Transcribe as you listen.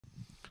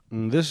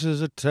This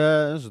is a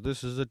test,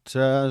 this is a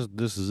test,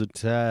 this is a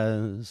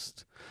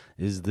test.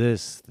 Is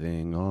this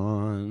thing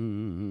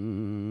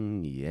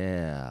on?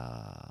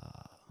 Yeah.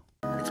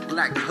 It's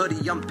Black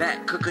Hoody, I'm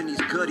back cooking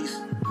these goodies.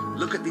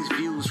 Look at these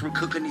views from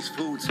cooking these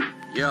foods.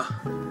 Yeah.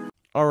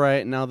 All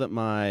right, now that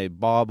my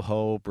Bob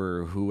Hope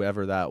or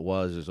whoever that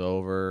was is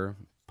over,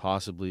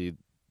 possibly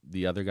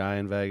the other guy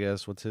in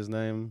Vegas, what's his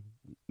name?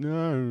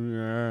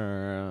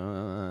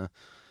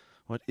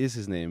 What is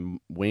his name?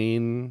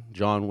 Wayne?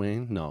 John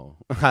Wayne? No,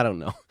 I don't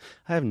know.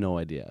 I have no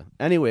idea.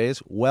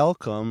 Anyways,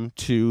 welcome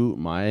to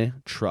my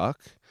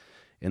truck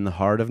in the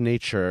heart of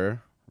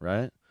nature,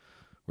 right?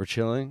 We're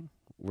chilling.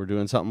 We're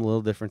doing something a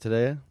little different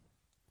today.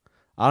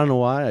 I don't know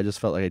why. I just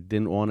felt like I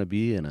didn't want to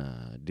be in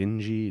a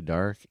dingy,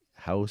 dark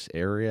house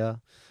area,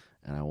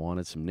 and I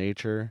wanted some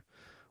nature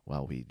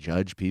while we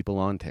judge people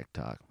on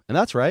TikTok. And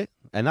that's right,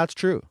 and that's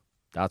true.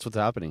 That's what's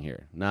happening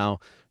here. Now,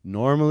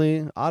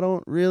 normally, I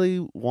don't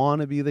really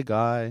want to be the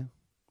guy,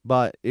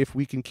 but if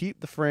we can keep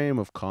the frame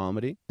of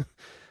comedy,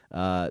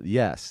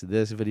 yes,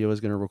 this video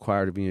is going to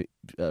require to be.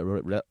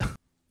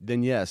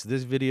 Then yes,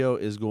 this video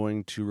is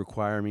going to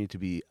require me to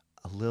be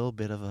a little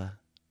bit of a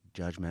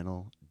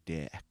judgmental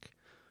dick.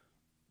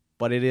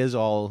 But it is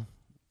all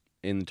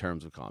in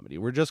terms of comedy.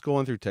 We're just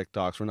going through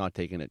TikToks. We're not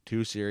taking it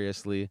too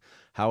seriously.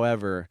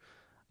 However,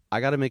 I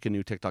got to make a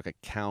new TikTok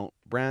account,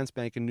 brand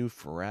spanking new,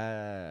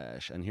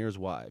 fresh. And here's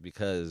why.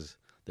 Because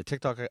the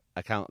TikTok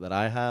account that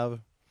I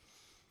have,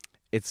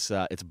 it's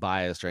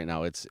biased right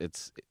now. It's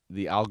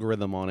the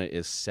algorithm on it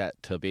is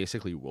set to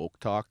basically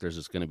woke talk. There's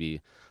just going to be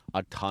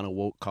a ton of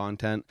woke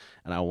content,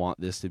 and I want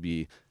this to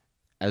be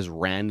as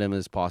random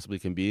as possibly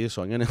can be.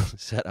 So I'm going to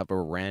set up a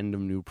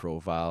random new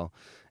profile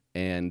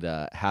and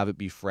have it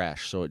be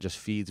fresh, so it just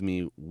feeds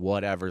me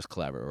whatever's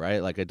clever,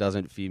 right? Like, it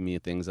doesn't feed me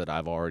things that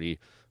I've already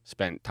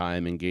spent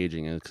time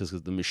engaging in, because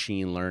the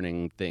machine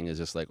learning thing is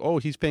just like, oh,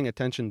 he's paying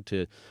attention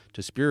to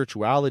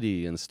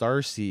spirituality and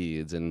star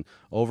seeds and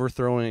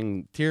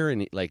overthrowing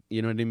tyranny, like,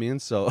 you know what I mean?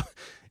 So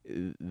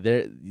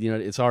there,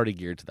 it's already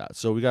geared to that.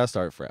 So we gotta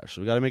start fresh.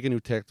 So we gotta make a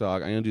new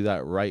TikTok. I'm gonna do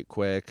that right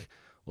quick.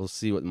 We'll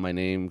see what my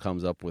name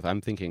comes up with.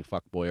 I'm thinking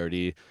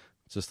fuckboyardy.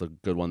 It's just a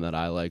good one that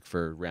I like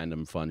for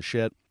random fun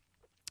shit.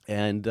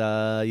 And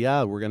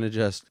yeah, we're going to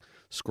just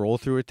scroll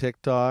through a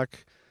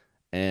TikTok,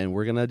 and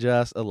we're going to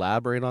just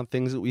elaborate on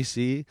things that we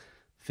see,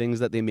 things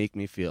that they make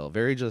me feel.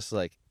 Very just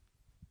like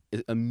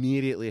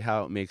immediately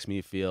how it makes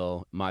me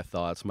feel, my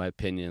thoughts, my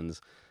opinions.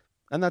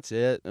 And that's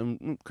it.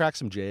 And crack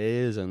some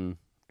J's and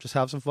just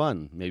have some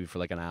fun, maybe for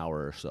like an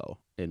hour or so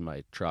in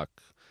my truck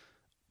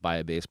by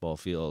a baseball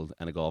field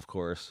and a golf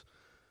course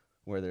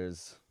where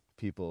there's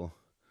people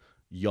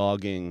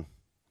yogging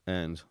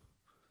and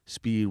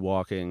speed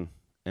walking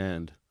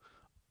and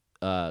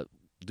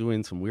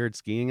doing some weird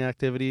skiing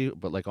activity,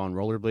 but like on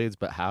rollerblades,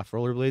 but half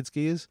rollerblade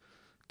skis.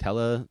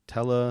 Tele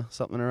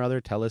something or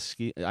other.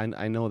 Teleski.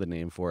 I know the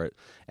name for it.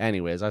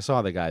 Anyways, I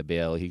saw the guy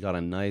bail. He got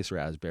a nice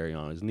raspberry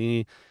on his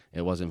knee.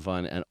 It wasn't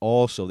fun. And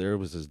also there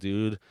was this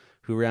dude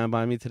who ran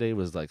by me today,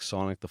 was like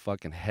Sonic the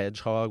fucking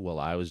Hedgehog, while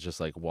I was just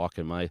like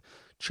walking my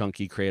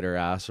chunky crater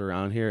ass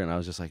around here. And I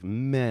was just like,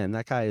 man,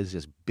 that guy is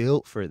just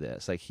built for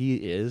this. Like, he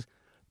is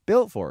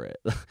built for it.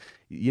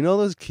 You know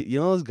those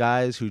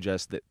guys who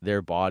just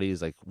their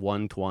bodies like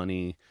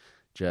 120,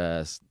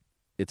 just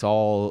it's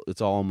all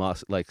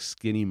like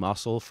skinny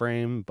muscle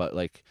frame, but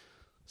like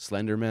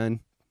slender man,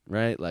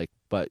 right? Like,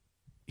 but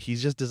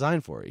he's just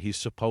designed for it. He's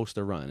supposed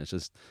to run. It's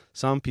just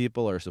some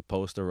people are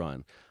supposed to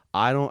run.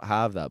 I don't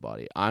have that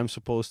body. I'm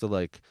supposed to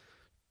like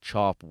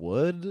chop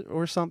wood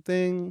or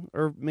something,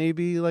 or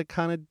maybe like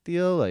kind of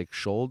deal like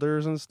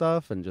shoulders and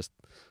stuff, and just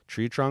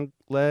tree trunk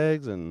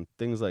legs and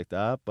things like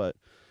that. But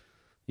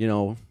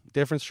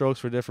different strokes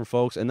for different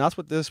folks. And that's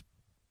what this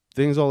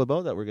thing's all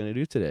about that we're going to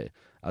do today.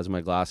 As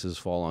my glasses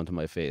fall onto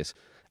my face,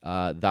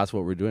 that's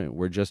what we're doing.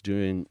 We're just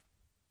doing,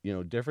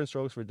 different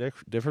strokes for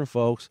different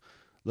folks,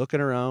 looking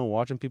around,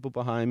 watching people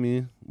behind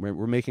me.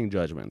 We're making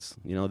judgments.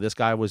 This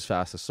guy was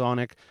fast as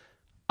Sonic.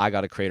 I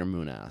got a crater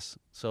moon ass.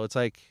 So it's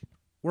like,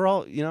 we're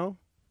all,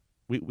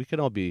 we could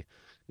all be,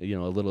 a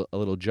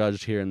little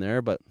judged here and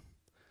there, but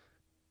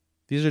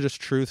these are just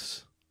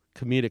truths,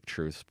 comedic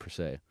truths per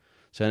se.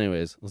 So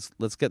anyways,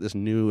 let's get this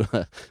new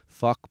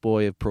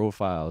fuckboy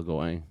profile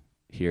going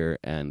here.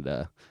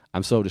 And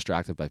I'm so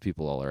distracted by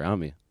people all around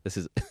me. This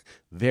is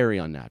very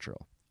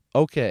unnatural.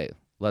 Okay,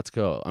 let's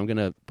go. I'm going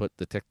to put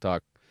the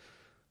TikTok,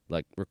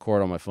 like,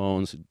 record on my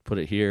phones, put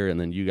it here, and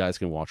then you guys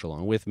can watch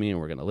along with me, and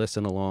we're going to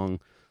listen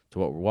along to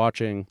what we're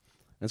watching. And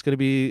it's going to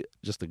be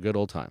just a good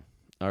old time.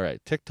 All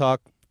right,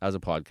 TikTok as a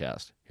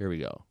podcast. Here we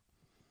go.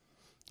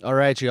 All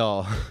right,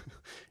 y'all.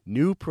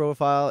 New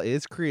profile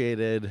is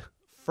created.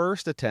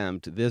 First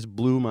attempt, this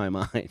blew my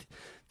mind,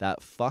 that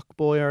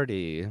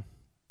fuckboyardy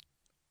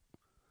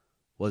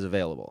was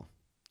available.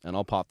 And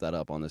I'll pop that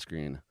up on the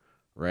screen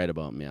right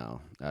about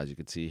meow. As you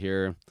can see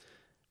here,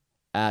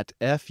 at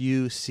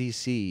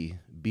FUCCBOIARDEE,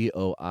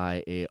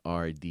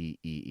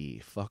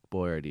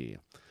 fuckboyardy.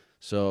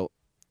 So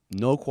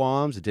no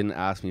qualms. It didn't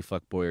ask me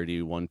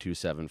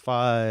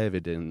fuckboyardy1275.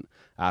 It didn't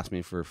ask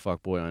me for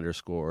fuckboy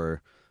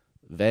underscore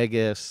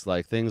Vegas,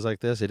 like things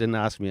like this. It didn't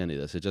ask me any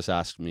of this. It just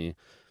asked me,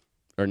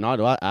 or not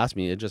ask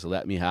me, it just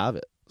let me have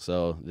it.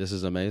 So this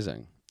is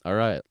amazing. All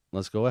right,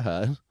 let's go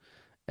ahead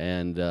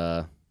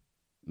and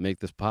make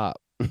this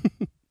pop.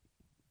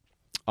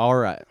 All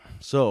right,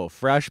 so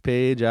fresh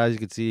page, as you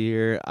can see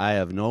here. I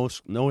have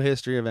no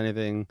history of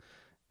anything,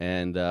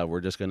 and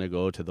we're just gonna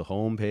go to the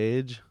home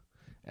page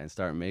and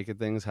start making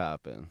things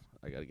happen.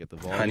 I gotta get the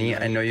volume. Honey,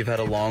 I know you've had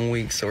a long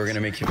week, so we're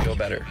gonna make you feel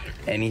better.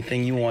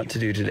 Anything you want to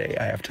do today,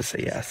 I have to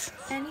say yes.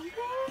 Anything?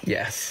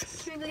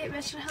 Yes. Can we go get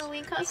matching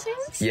Halloween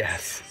costumes?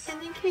 Yes.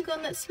 And then can we go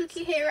on that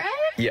spooky hayride?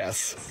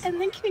 Yes. And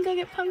then can we go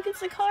get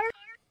pumpkins in the car?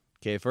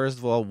 Okay, first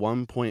of all,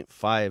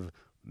 1.5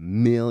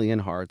 million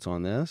hearts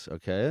on this.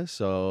 Okay,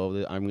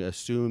 so I'm gonna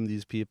assume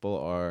these people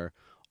are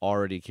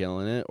already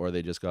killing it, or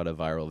they just got a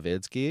viral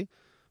vidski.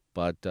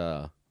 But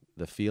the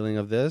feeling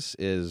of this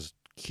is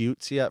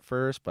cutesy at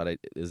first, but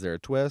is there a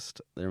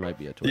twist? There might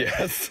be a twist.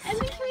 Yes. And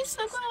then can we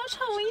still go watch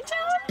Halloween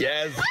Town?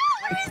 Yes.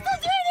 We're still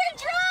doing our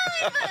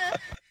drive!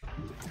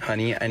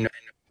 Honey, I know.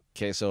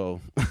 Okay, so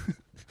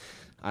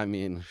I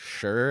mean,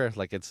 sure,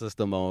 like it's just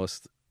the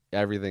most,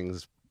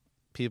 everything's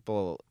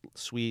people,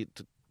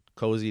 sweet,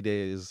 cozy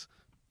days,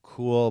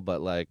 cool,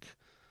 but like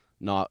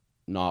not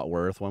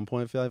worth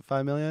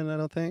 1.5 million, I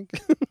don't think.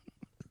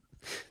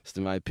 Just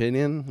in my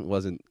opinion, it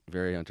wasn't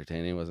very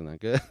entertaining, wasn't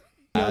that good.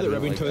 You know that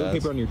rubbing toilet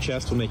paper on your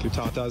chest will make your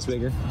tatas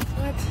bigger?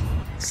 What?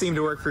 Seemed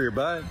to work for your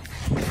butt.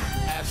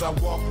 As I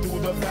walk through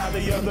the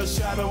valley of the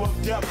shadow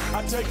of death,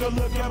 I take a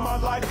look at my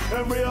life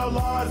and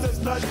realize there's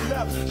nothing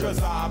left,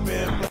 cause I've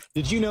been...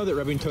 Did you know that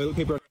rubbing toilet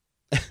paper...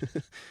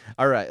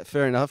 All right,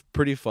 fair enough.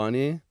 Pretty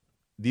funny.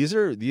 These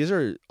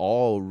are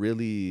all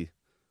really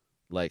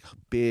like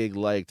big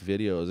liked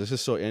videos. This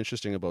is so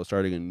interesting about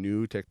starting a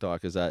new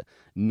TikTok, is that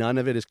none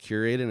of it is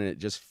curated and it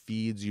just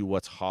feeds you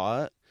what's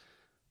hot.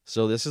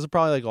 So this is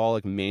probably like all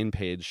like main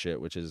page shit,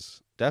 which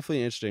is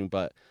definitely interesting.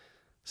 But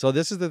so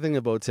this is the thing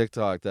about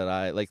TikTok that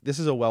I like. This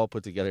is a well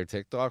put together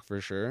TikTok for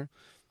sure.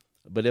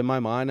 But in my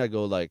mind, I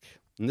go like,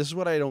 and this is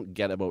what I don't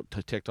get about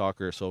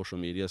TikTok or social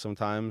media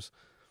sometimes.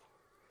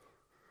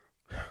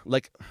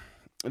 Like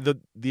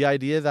the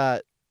idea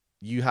that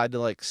you had to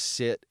like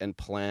sit and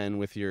plan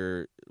with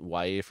your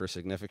wife or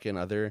significant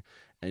other,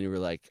 and you were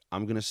like,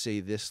 I'm gonna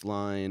say this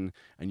line,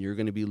 and you're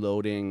gonna be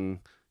loading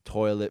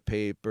toilet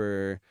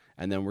paper,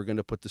 and then we're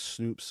gonna put the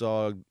Snoop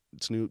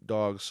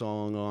Dogg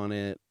song on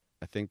it.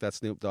 I think that's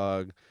Snoop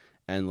Dogg,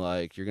 and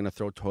like you're gonna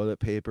throw toilet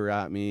paper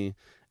at me.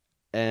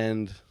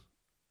 And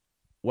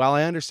while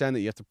I understand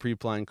that you have to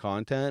pre-plan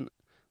content,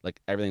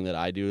 like everything that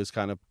I do is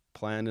kind of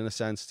planned in a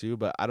sense too,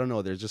 but I don't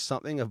know, there's just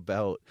something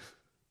about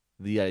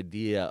the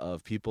idea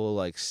of people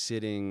like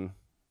sitting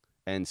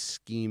and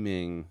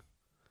scheming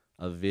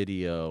a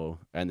video,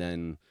 and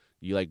then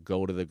you like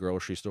go to the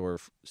grocery store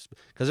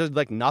because there's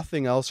like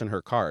nothing else in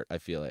her cart. I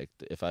feel like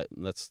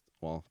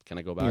can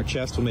I go back? Your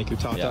chest will make your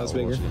tatas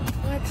bigger?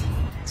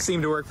 What?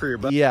 Seemed to work for your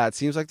butt. Yeah, it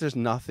seems like there's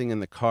nothing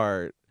in the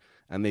cart,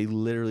 and they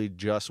literally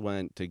just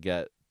went to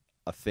get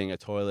a thing of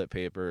toilet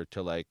paper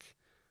to like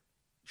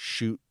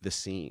shoot the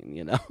scene,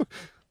 you know?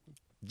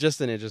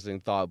 Just an interesting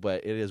thought,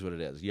 but it is what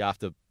it is. You have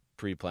to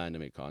pre-plan to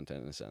make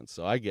content in a sense.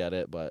 So I get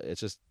it, but it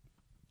just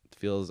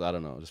feels, I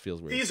don't know, it just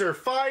feels weird. These are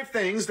 5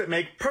 things that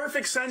make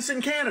perfect sense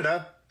in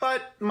Canada,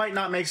 but might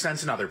not make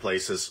sense in other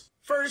places.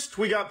 First,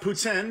 we got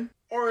poutine,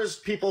 or as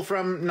people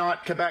from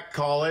not Quebec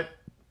call it,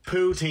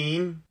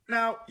 poutine.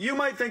 Now, you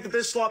might think that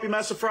this sloppy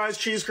mess of fries,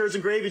 cheese curds,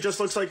 and gravy just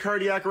looks like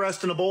cardiac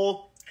arrest in a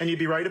bowl, and you'd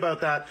be right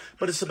about that,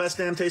 but it's the best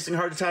damn tasting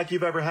heart attack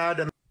you've ever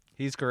had, and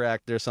He's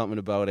correct. There's something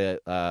about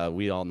it.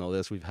 We all know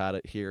this. We've had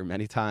it here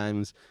many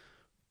times.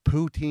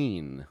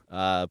 Poutine.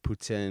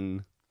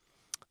 Poutine.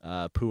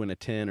 Poo in a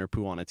tin or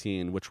poo on a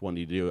teen. Which one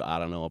do you do? I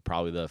don't know.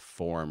 Probably the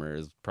former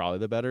is probably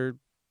the better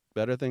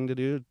thing to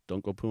do.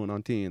 Don't go pooing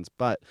on teens.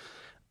 But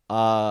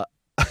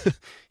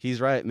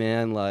he's right,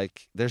 man.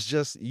 Like, there's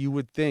just, you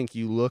would think,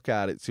 you look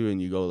at it too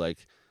and you go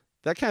like,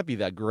 that can't be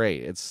that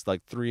great. It's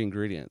like 3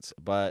 ingredients.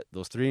 But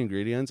those 3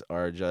 ingredients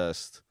are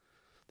just...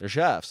 they're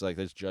chefs. Like,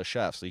 it's just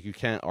chefs. Like, you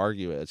can't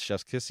argue it. It's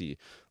chef's kissy.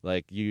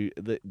 Like,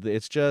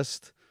 it's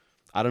just,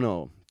 I don't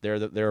know.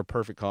 They're a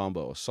perfect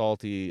combo.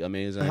 Salty,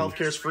 amazing.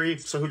 healthcare's free,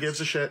 so who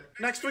gives a shit?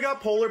 Next, we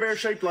got polar bear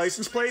shaped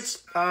license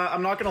plates.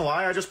 I'm not gonna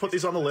lie, I just put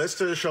these on the list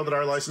to show that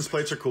our license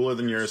plates are cooler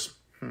than yours.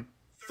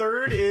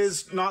 Third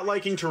is not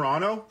liking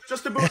Toronto.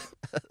 Just a boot.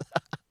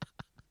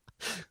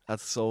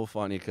 That's so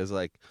funny because,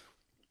 like,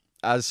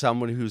 as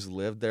someone who's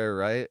lived there,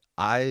 right,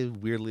 I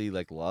weirdly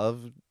like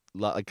love,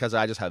 because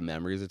I just have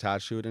memories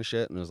attached to it and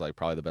shit, and it was like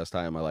probably the best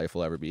time my life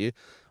will ever be.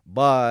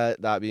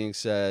 But that being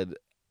said,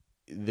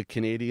 the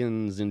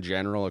Canadians in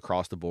general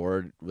across the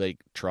board, like,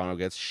 Toronto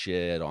gets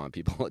shit on.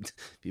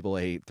 People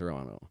hate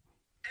Toronto.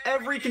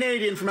 Every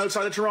Canadian from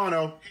outside of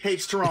Toronto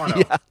hates Toronto.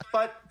 Yeah.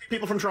 But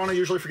people from Toronto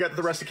usually forget that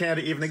the rest of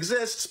Canada even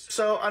exists,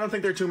 so I don't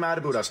think they're too mad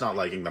about us not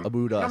liking them.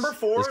 About us. Number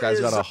 4 this guy's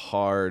is... got a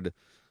hard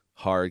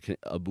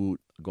about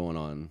going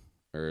on,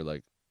 or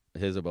like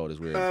his about is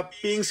weird.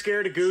 Being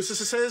scared of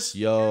gooses.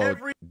 Yo,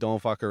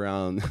 don't fuck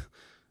around.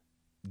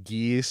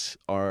 Geese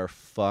are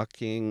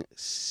fucking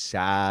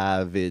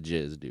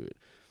savages, dude.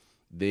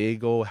 They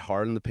go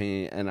hard in the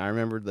paint, and I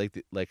remember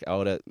like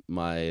out at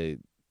my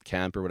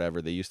camp or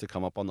whatever, they used to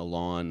come up on the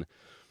lawn,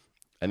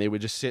 and they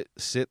would just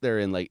sit there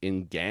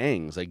in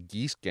gangs, like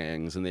geese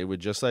gangs, and they would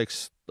just like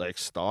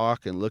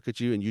stalk and look at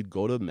you, and you'd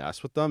go to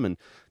mess with them, and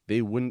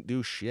they wouldn't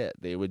do shit.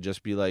 They would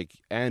just be like,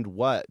 "And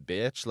what,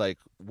 bitch? Like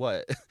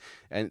what?"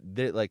 And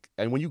they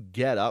and when you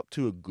get up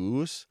to a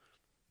goose,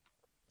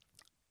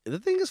 the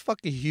thing is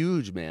fucking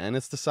huge, man.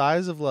 It's the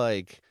size of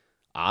like,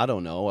 I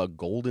don't know, a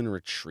golden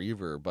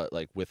retriever, but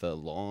like with a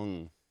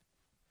long,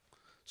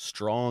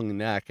 strong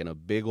neck and a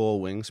big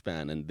old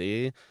wingspan.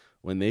 And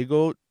when they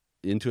go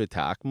into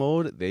attack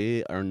mode,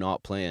 they are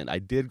not playing. I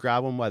did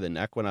grab one by the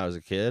neck when I was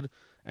a kid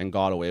and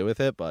got away with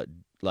it, but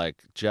like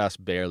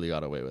just barely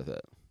got away with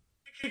it.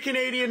 Every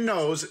Canadian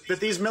knows that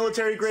these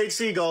military-grade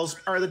seagulls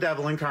are the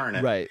devil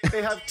incarnate. Right.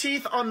 They have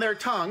teeth on their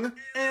tongue,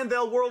 and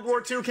they'll World War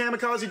II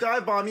kamikaze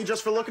dive bomb you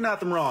just for looking at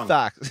them wrong.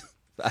 Facts.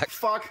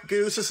 Fuck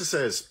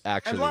gooses.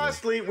 Actually, and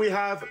lastly, we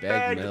have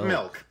bagged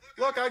milk.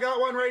 Look, I got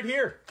one right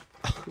here.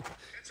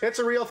 It's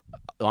a real...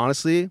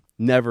 Honestly,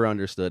 never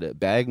understood it.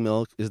 Bagged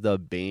milk is the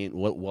bane.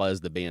 What was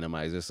the bane of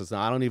my existence?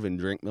 Now, I don't even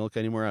drink milk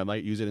anymore. I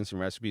might use it in some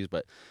recipes,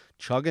 but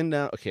chugging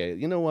down. Okay,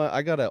 you know what?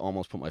 I gotta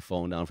almost put my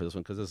phone down for this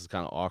one because this is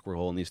kind of awkward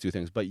holding these two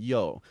things. But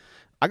yo,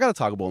 I gotta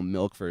talk about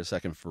milk for a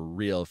second, for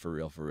real.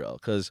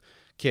 Because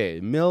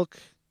milk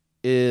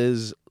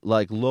is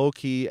like low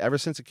key. Ever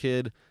since a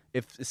kid,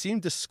 it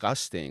seemed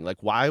disgusting.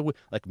 Like why would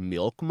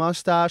milk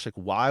mustache? Like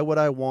why would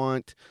I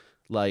want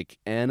like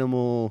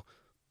animal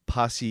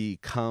pussy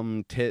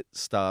cum tit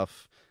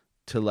stuff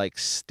to like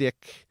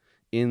stick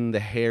in the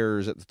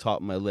hairs at the top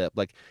of my lip?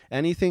 Like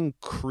anything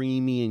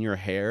creamy in your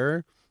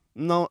hair,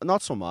 no,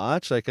 not so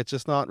much. Like it's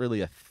just not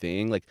really a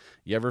thing. Like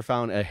you ever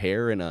found a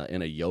hair in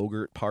a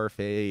yogurt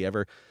parfait? You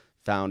ever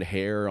found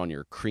hair on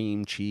your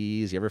cream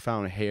cheese? You ever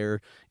found hair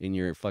in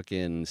your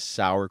fucking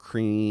sour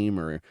cream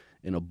or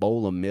in a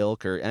bowl of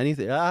milk or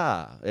anything?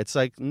 It's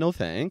like, no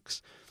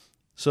thanks.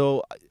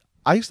 So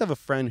I used to have a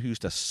friend who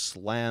used to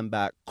slam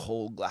back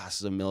cold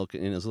glasses of milk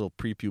in his little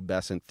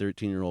prepubescent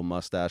 13-year-old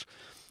mustache.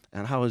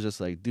 And I was just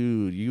like,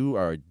 dude, you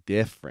are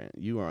different.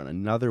 You are on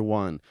another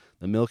one.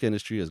 The milk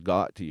industry has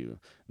got to you.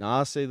 Now,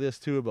 I'll say this,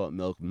 too, about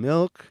milk.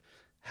 Milk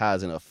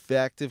has an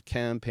effective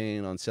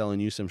campaign on selling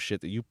you some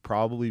shit that you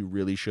probably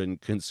really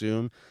shouldn't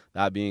consume.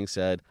 That being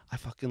said, I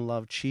fucking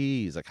love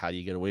cheese. Like, how do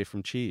you get away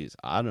from cheese?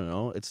 I don't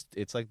know.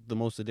 It's like the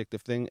most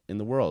addictive thing in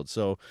the world.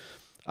 So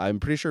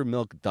I'm pretty sure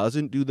milk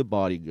doesn't do the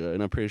body good,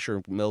 and I'm pretty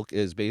sure milk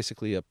is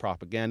basically a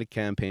propaganda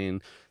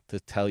campaign to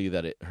tell you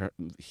that it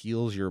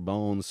heals your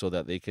bones so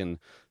that they can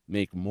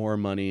make more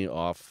money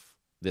off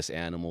this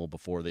animal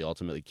before they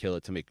ultimately kill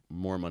it to make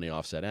more money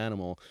off said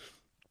animal.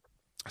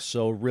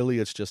 So really,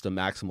 it's just a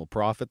maximal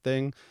profit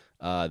thing.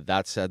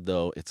 That said,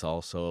 though, it's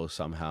also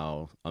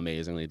somehow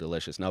amazingly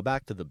delicious. Now,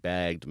 back to the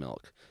bagged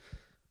milk.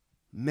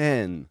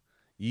 Men,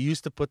 you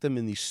used to put them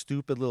in these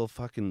stupid little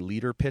fucking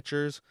liter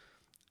pitchers,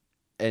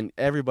 and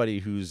everybody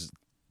who's,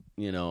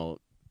 you know,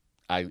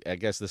 I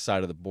guess this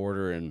side of the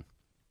border and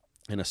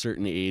in a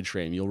certain age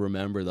frame, you'll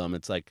remember them.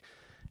 It's like,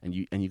 and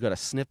you got to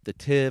snip the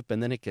tip,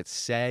 and then it gets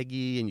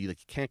saggy, and you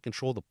can't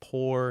control the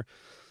pour.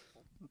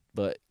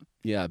 But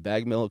yeah,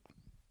 bagged milk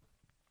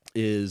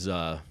is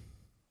on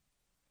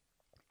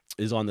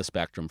the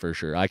spectrum for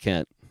sure. I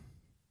can't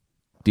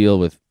deal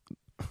with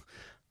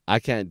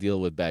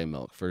bagged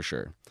milk for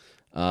sure.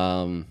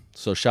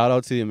 So shout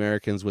out to the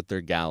Americans with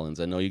their gallons.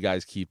 I know you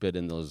guys keep it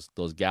in those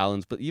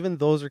gallons, but even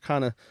those are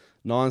kind of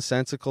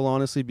nonsensical,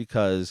 honestly,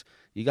 because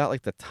you got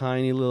like the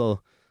tiny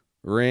little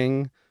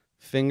ring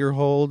finger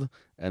hold,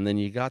 and then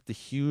you got the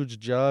huge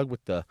jug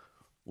with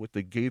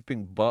the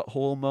gaping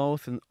butthole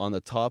mouth and on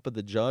the top of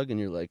the jug, and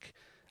you're like,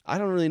 I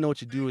don't really know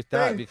what you do with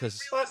that,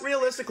 because But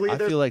realistically, I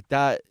feel like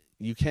that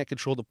you can't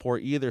control the pour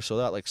either, so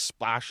that like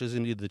splashes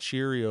into the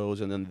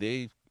Cheerios, and then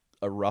they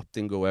erupt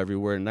and go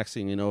everywhere, and next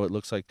thing you know, it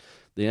looks like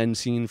the end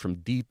scene from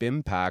Deep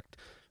Impact,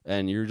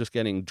 and you're just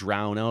getting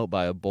drowned out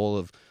by a bowl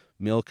of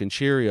milk and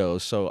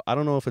Cheerios. So I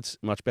don't know if it's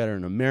much better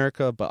in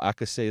America, but I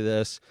could say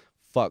this: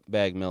 fuck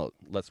bagged milk.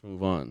 Let's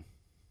move on.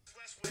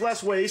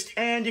 less waste,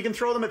 and you can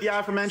throw them at the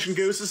aforementioned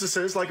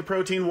gooses like a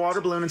protein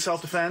water balloon in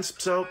self-defense.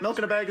 So milk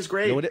in a bag is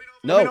great. No, Let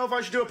no. me know if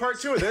I should do a part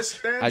 2 of this.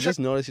 I just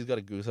noticed he's got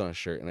a goose on his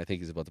shirt, and I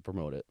think he's about to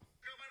promote it.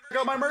 I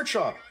got my merch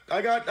shop.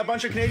 I got a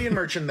bunch of Canadian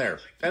merch in there,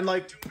 and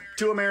like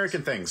 2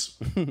 American things.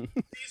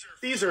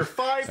 These are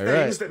 5 All things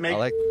right. that make.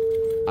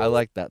 I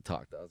like that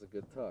talk. That was a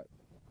good talk.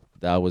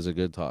 That was a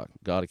good talk.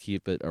 Got to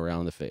keep it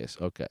around the face.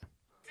 Okay.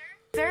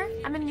 Sir,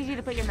 I'm gonna need you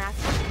to put your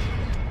mask on.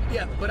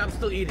 Yeah, but I'm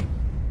still eating.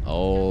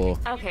 Oh.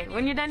 Okay,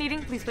 when you're done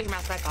eating, please put your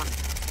mask back on.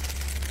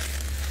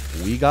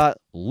 We got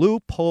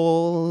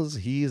loopholes.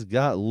 He's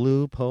got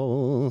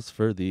loopholes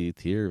for the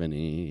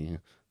tyranny.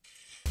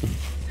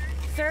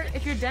 Sir,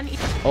 if you're done eating.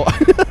 Oh.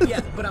 Yeah,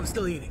 but I'm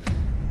still eating.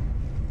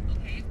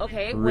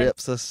 Okay.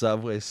 Rips a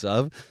Subway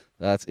sub.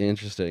 That's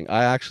interesting.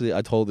 I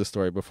told this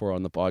story before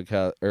on the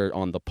podcast,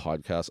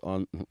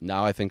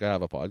 now I think I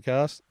have a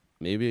podcast.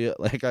 Maybe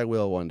like I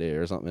will one day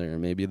or something, or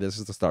maybe this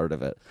is the start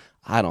of it.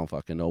 I don't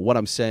fucking know. What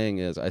I'm saying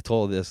is I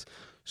told this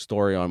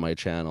story on my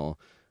channel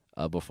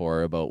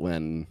before about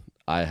when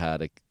I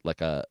had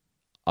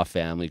a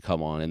family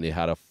come on and they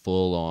had a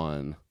full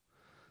on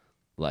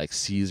like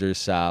Caesar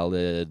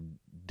salad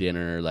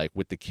dinner, like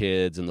with the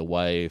kids and the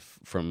wife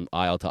from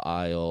aisle to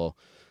aisle.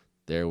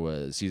 There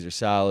was Caesar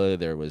salad,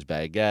 there was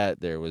baguette,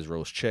 there was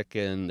roast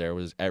chicken, there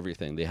was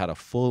everything. They had a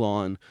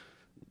full-on,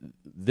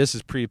 this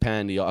is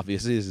pre-pandy,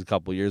 obviously, this is a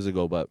couple years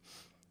ago, but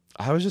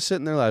I was just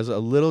sitting there, I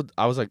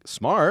was like,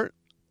 smart.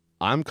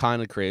 I'm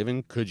kind of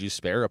craving, could you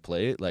spare a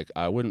plate? Like,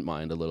 I wouldn't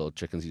mind a little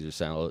chicken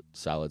Caesar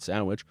salad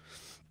sandwich.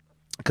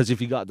 Because if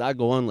you got that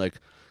going, like,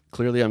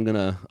 clearly I'm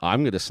gonna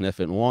sniff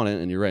it and want it,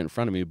 and you're right in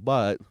front of me,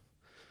 but,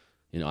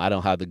 you know, I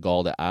don't have the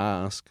gall to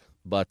ask.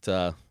 But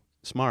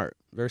smart,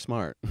 very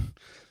smart.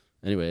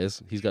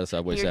 Anyways, he's got a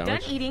Subway You're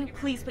sandwich. done eating.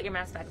 Please put your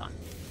mask back on.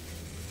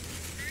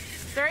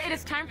 Sir, it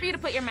is time for you to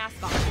put your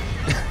mask on.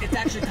 It's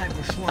actually time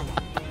for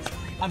shawarma.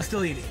 I'm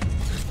still eating.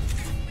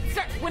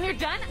 Sir, when you're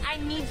done, I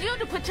need you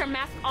to put your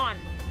mask on.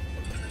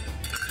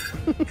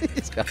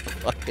 He's got a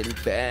fucking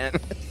ban.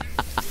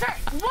 Sir,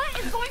 what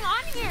is going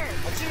on here?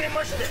 Time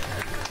for sake! Sir,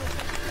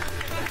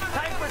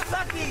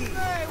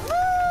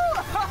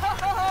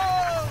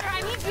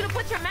 I need you to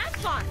put your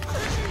mask on.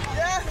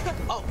 Yeah!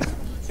 Oh,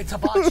 it's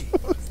hibachi.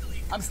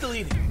 I'm still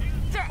eating.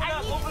 Sir,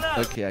 I need...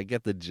 Okay, I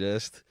get the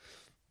gist.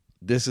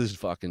 This is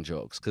fucking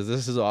jokes, because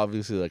this is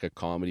obviously like a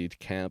comedy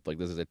camp. Like,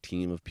 this is a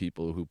team of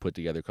people who put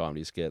together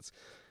comedy skits.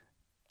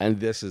 And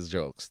this is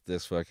jokes.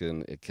 This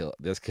fucking,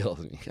 this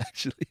kills me,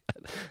 actually.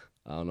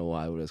 I don't know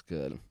why, but it's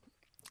good.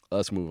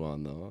 Let's move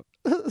on, though.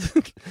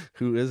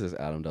 Who is this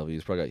Adam W?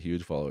 He's probably got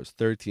huge followers.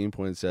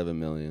 13.7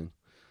 million.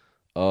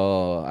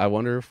 Oh, I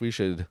wonder if we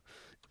should...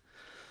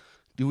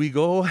 Do we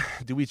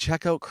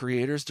check out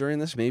creators during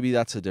this? Maybe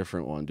that's a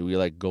different one. Do we,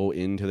 like, go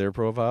into their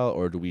profile,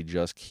 or do we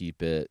just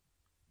keep it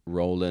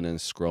rolling and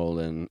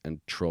scrolling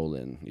and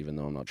trolling, even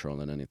though I'm not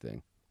trolling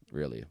anything,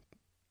 really?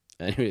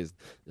 Anyways,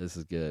 this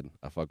is good.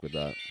 I fuck with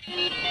that.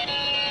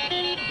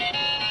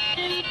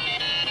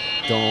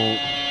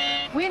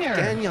 Winner.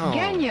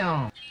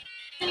 Gagnon.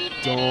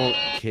 Don't.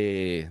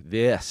 Okay,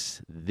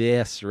 this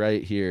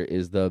right here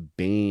is the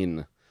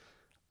bane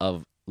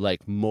of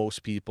like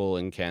most people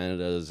in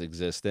Canada's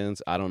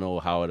existence. I don't know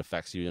how it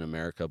affects you in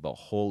America, but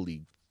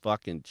holy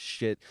fucking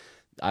shit.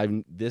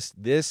 This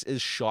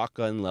is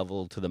shotgun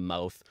level to the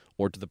mouth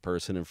or to the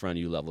person in front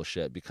of you level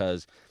shit,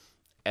 because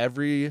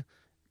every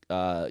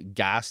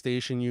gas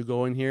station you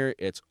go in here,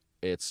 it's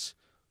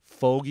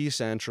Fogey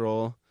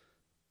Central,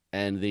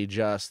 and they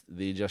just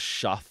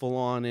shuffle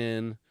on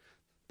in.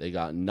 They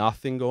got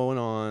nothing going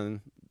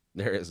on.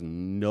 There is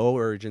no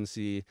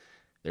urgency.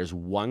 There's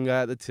one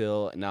guy at the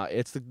till. Now,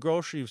 it's the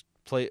grocery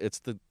place. It's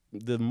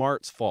the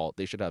Mart's fault.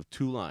 They should have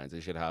two lines. They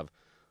should have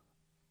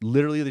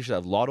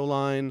lotto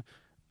line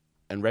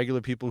and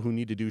regular people who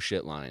need to do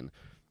shit line.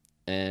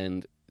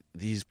 And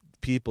these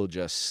people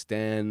just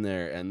stand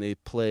there and they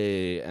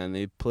play, and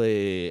you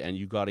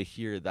got to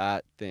hear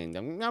that thing.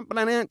 A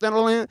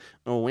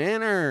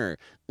winner.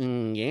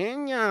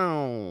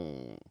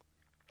 Gagnon.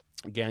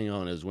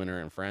 Gagnon is winner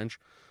in French.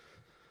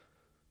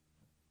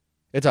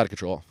 It's out of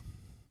control.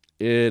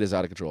 It is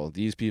out of control.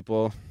 These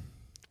people,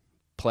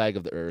 plague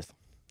of the earth.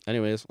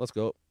 Anyways, let's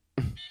go.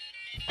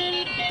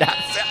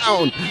 That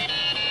sound.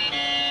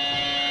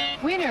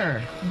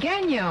 Winner.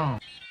 Gagnon.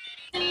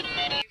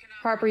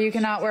 Harper, you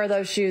cannot wear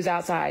those shoes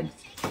outside.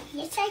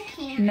 Yes, I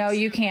can. No,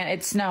 you can't.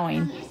 It's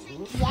snowing.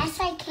 Yes,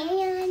 I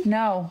can.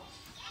 No.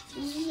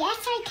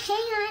 Yes, I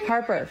can.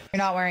 Harper, you're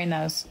not wearing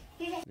those.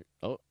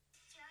 Oh.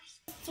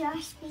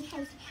 Just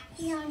because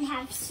you don't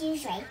have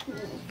shoes like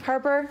me.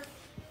 Harper,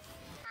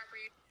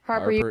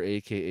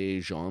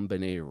 aka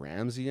Jean-Benet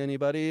Ramsey,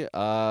 anybody?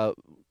 I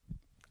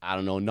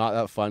don't know, not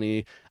that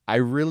funny.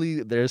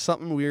 There's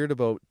something weird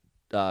about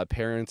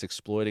parents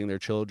exploiting their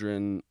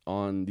children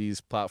on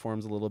these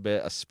platforms a little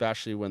bit,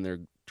 especially when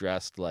they're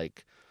dressed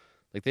like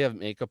they have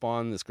makeup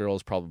on. This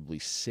girl's probably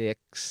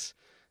 6,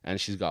 and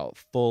she's got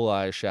full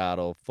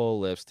eyeshadow, full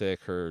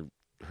lipstick. Her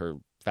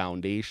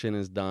foundation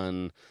is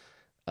done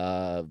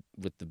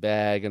with the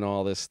bag and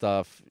all this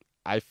stuff.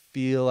 I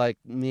feel like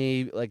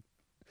maybe like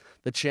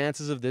the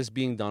chances of this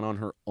being done on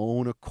her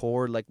own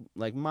accord, like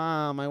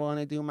Mom, I want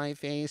to do my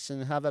face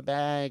and have a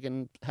bag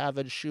and have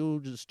a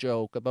shoes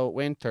joke about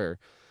winter.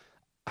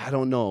 I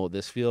don't know.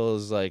 This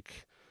feels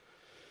like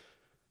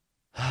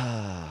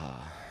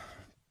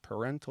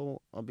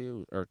parental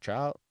abuse or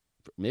child.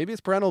 Maybe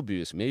it's parental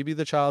abuse. Maybe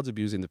the child's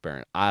abusing the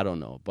parent. I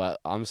don't know. But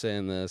I'm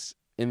saying this.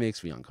 It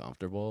makes me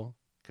uncomfortable.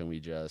 Can we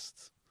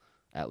just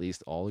at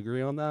least all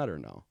agree on that, or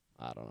no?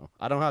 I don't know.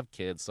 I don't have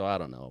kids, so I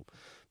don't know.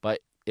 But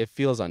it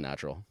feels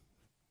unnatural.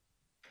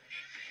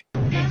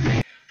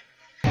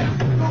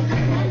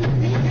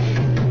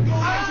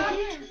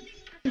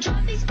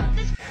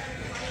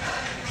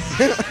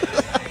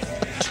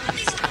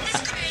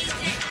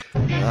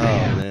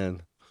 Oh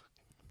man,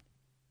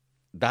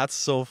 That's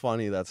so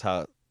funny. That's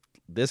how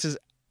this is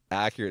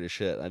accurate as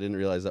shit. I didn't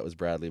realize that was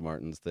Bradley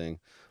Martin's thing.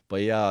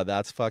 But yeah,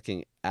 that's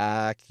fucking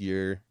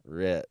accurate.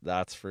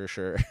 That's for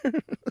sure.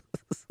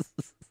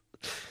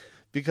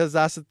 Because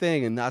that's the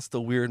thing, and that's the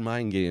weird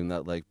mind game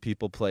that like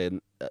people play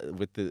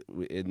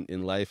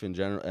in life in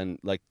general. And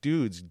like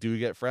dudes do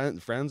get friend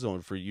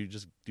zoned for you.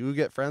 Just do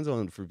get friend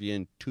zoned for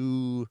being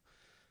too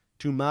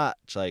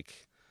much.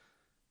 Like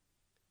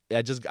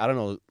I don't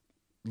know.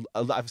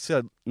 I've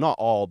said not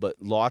all, but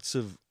lots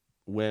of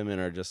women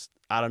are just,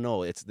 I don't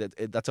know.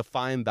 That's a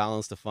fine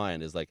balance to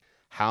find, is like,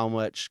 how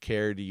much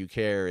care do you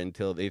care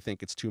until they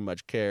think it's too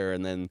much care,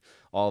 and then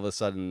all of a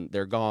sudden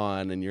they're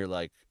gone and you're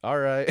like, all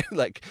right.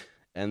 Like,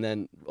 and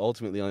then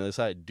ultimately on the other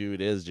side,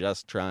 dude is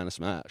just trying to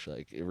smash.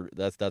 Like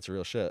that's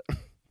real shit.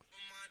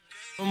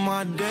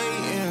 My day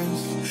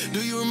ends.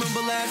 Do you remember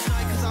last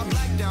night? Cause I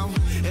blacked out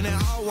in an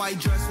all white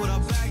dress with a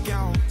back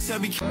out.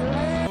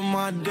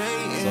 My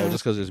day ends. So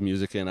just because there's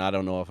music in, I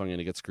don't know if I'm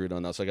gonna get screwed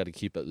on that, so I got to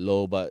keep it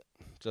low. But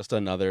just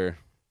another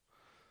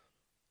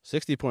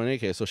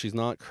 60.8K. So she's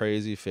not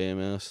crazy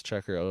famous.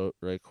 Check her out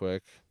right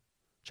quick.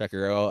 Check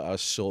her out. I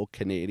was so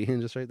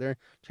Canadian just right there.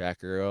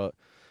 Check her out.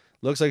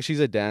 Looks like she's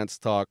a dance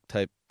talk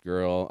type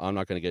girl. I'm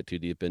not gonna get too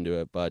deep into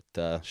it, but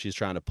she's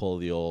trying to pull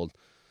the old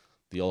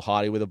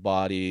hottie with a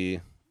body,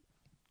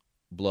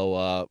 blow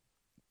up,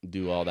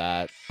 do all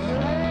that.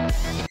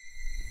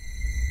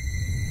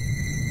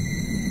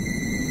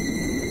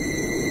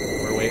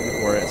 We're waiting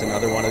for it. It's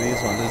another one of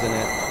these ones, isn't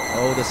it?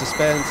 Oh, the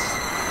suspense.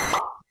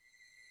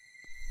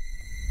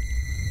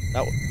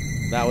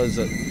 That was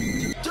a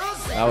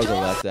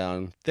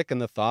letdown. Thick in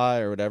the thigh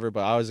or whatever,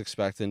 but I was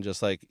expecting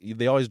just like,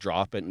 they always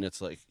drop it and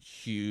it's like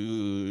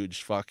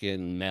huge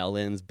fucking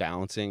melons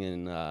bouncing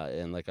in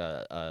like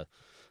a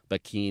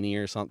bikini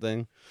or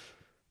something,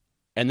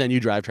 and then you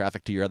drive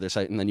traffic to your other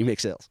site and then you make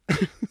sales.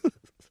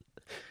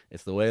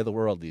 It's the way of the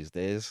world these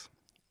days.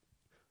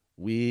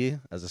 We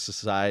as a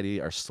society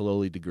are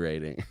slowly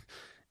degrading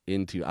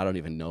into I don't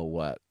even know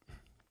what,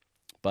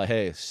 but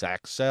hey,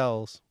 sex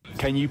sells.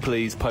 Can you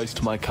please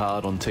post my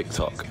card on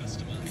TikTok?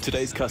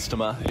 Today's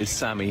customer is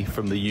Sammy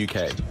from the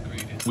UK.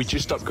 We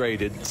just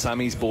upgraded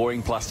Sammy's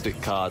boring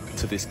plastic card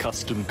to this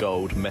custom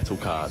gold metal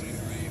card.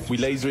 We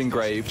laser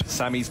engraved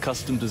Sammy's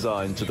custom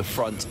design to the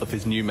front of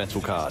his new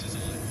metal card.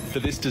 For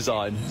this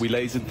design, we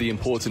lasered the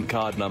important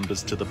card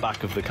numbers to the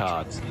back of the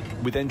card.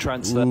 We then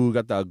transferred... Ooh,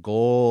 got that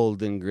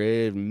gold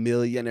engraved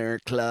millionaire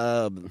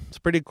club. It's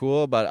pretty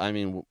cool, but I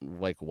mean,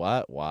 like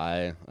what?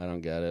 Why? I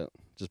don't get it.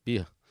 Just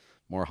be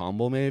more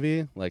humble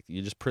maybe. Like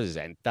you just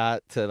present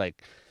that to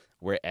like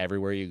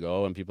everywhere you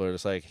go and people are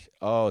just like,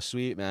 oh,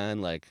 sweet,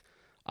 man. Like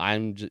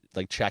I'm just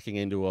like checking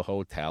into a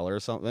hotel or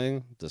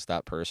something, just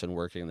that person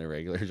working their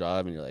regular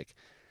job, and you're like,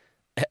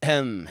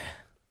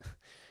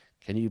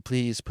 can you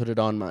please put it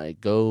on my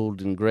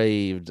gold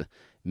engraved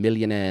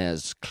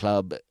millionaires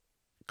club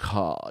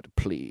card,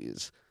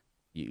 please,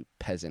 you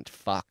peasant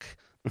fuck.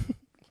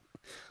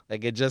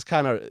 Like it just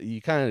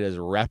you kind of just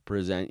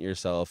represent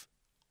yourself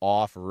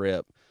off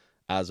rip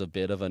as a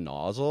bit of a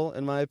nozzle,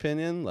 in my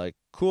opinion. Like,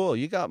 cool,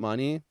 you got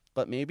money,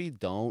 but maybe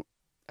don't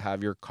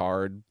have your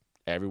card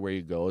everywhere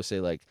you go say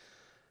like,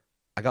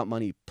 I got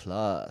money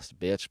plus,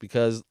 bitch,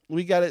 because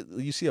we got it.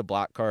 You see a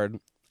black card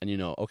and you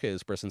know, okay,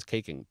 this person's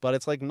caking, but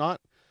it's like not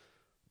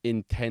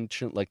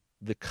intention. Like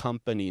the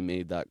company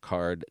made that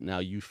card. Now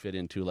you fit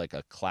into like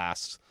a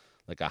class,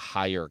 like a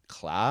higher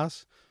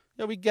class.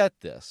 Yeah, we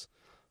get this.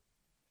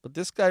 But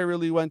this guy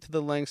really went to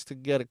the lengths to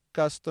get a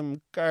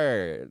custom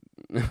card,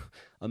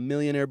 a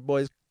millionaire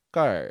boy's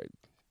card.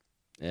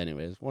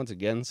 Anyways, once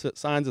again,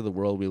 signs of the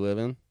world we live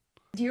in.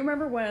 Do you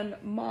remember when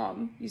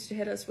Mom used to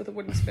hit us with a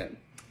wooden spoon?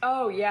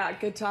 Oh yeah,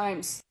 good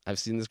times. I've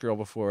seen this girl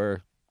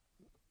before.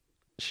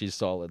 She's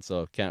solid,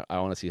 so I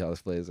want to see how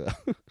this plays out.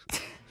 What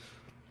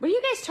are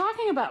you guys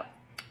talking about?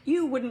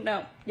 You wouldn't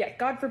know. Yeah,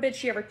 God forbid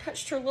she ever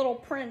touched her little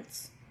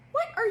prince.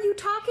 What are you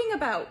talking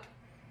about?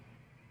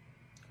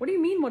 What do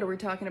you mean, what are we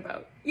talking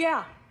about?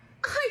 Yeah,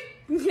 I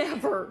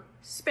never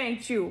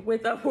spanked you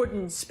with a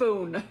wooden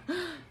spoon.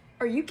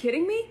 Are you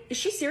kidding me? Is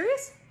she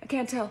serious? I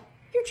can't tell.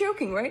 You're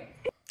joking, right?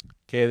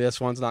 Okay,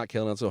 this one's not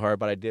killing it so hard,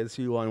 but I did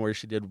see one where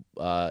she did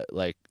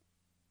like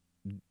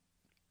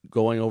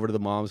going over to the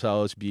mom's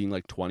house, being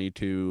like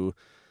 22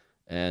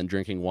 and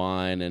drinking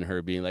wine, and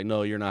her being like,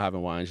 no, you're not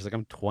having wine. She's like,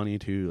 I'm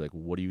 22. Like,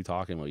 what are you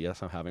talking about?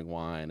 Yes, I'm having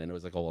wine. And it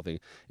was like a whole thing.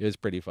 It was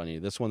pretty funny.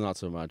 This one, not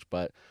so much.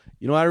 But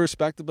you know what I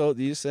respect about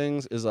these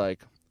things is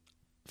like,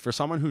 for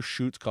someone who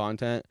shoots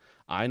content,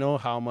 I know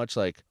how much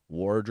like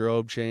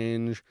wardrobe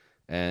change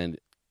and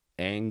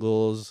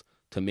angles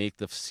to make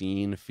the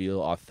scene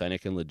feel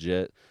authentic and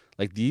legit.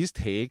 Like these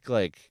take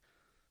like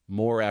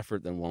more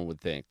effort than one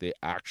would think. They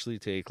actually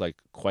take like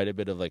quite a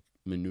bit of like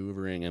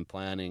maneuvering and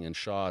planning and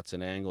shots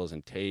and angles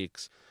and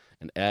takes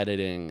and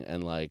editing,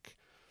 and like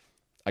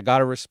I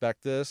gotta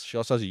respect this. She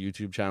also has a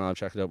YouTube channel. I've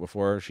checked it out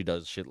before. She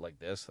does shit like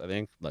this, I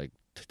think, like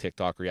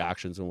TikTok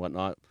reactions and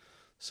whatnot.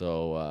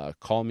 So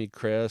call me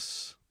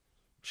Chris.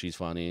 She's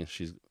funny.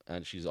 She's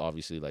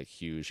obviously like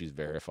huge. She's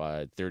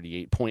verified.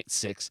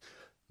 38.6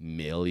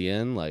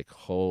 million. Like,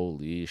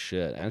 holy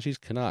shit. And she's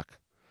Canuck.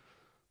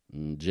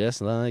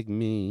 Just like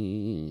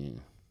me.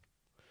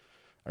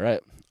 All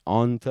right,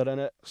 on to the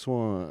next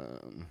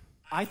one.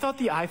 I thought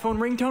the iPhone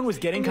ringtone was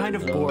getting kind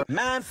of bored.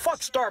 Man, fuck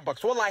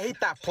Starbucks. Well, I hate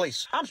that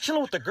place. I'm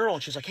chilling with the girl,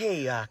 and she's like,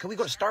 hey, can we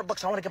go to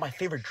Starbucks? I want to get my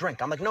favorite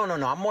drink. I'm like, no.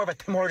 I'm more of a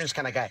Tim Hortons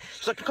kind of guy.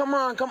 She's like, come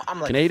on. I'm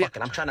like, Canadian. fuck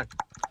it. I'm trying to...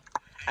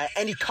 At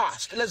any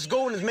cost. Let's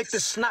go and let's make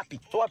this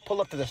snappy. So I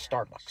pull up to the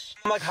Starbucks.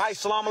 I'm like, hi,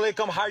 salam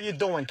alaikum. How are you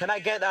doing? Can I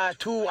get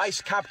 2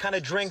 ice cap kind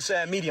of drinks,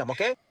 medium,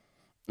 okay?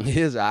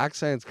 His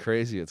accent's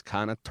crazy. It's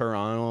kind of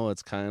Toronto.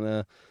 It's kind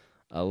of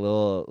a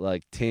little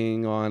like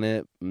ting on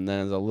it. And then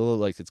there's a little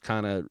like, it's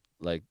kind of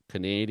like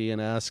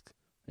Canadian-esque.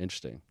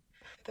 Interesting.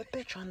 The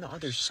bitch on the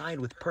other side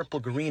with purple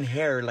green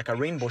hair like a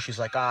rainbow, she's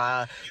like,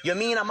 you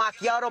mean a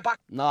macchiato?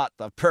 Not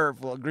the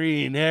purple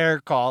green hair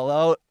call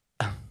out.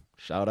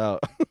 Shout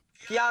out.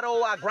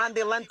 Macchiato,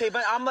 grande lente,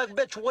 but I'm like,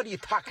 bitch, what are you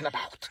talking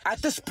about?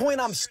 At this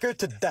point, I'm scared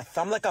to death.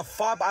 I'm like a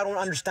fob. I don't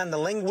understand the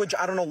language.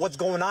 I don't know what's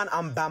going on.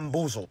 I'm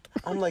bamboozled.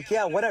 I'm like,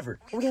 yeah, whatever.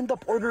 We end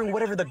up ordering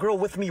whatever the girl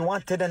with me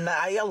wanted, and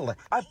I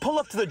pull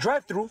up to the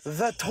drive-thru.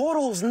 The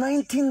total's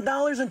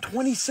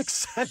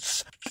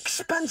 $19.26.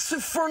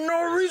 Expensive for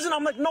no reason.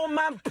 I'm like, no,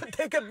 ma'am,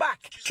 take it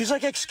back. She's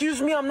like,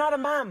 excuse me, I'm not a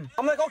ma'am.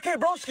 I'm like, okay,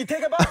 broski,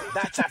 take it back.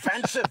 That's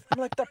offensive. I'm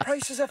like, the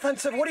price is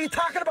offensive. What are you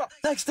talking about?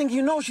 Next thing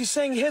you know, she's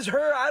saying his,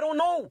 her, I don't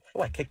know.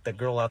 Oh, I kicked the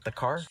girl out the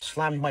car,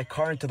 slammed my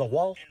car into the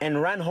wall,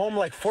 and ran home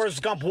like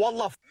Forrest Gump.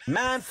 Wallah,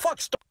 man, fuck.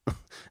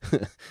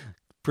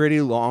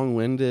 Pretty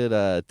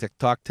long-winded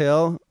TikTok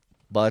tale,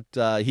 but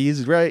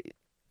he's right.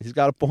 He's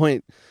got a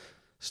point.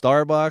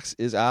 Starbucks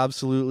is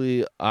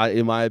absolutely,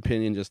 in my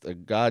opinion, just a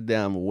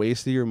goddamn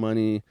waste of your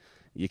money.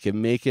 You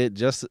can make it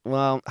just,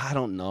 well, I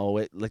don't know.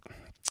 It like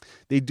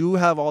they do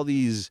have all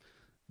these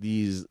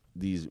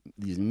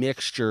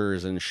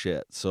mixtures and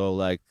shit. So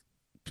like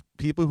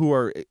people who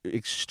are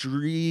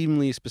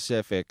extremely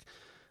specific,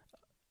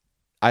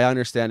 I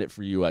understand it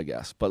for you, I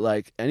guess. But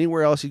like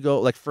anywhere else you go,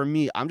 like for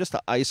me, I'm just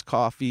an iced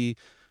coffee,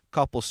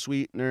 couple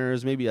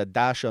sweeteners, maybe a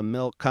dash of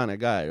milk kind of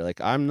guy. Like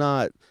I'm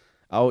not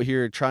out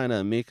here trying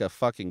to make a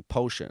fucking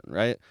potion,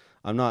 right?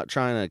 I'm not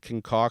trying to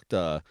concoct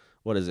a,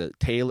 what is it,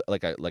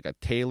 like a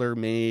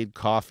tailor-made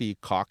coffee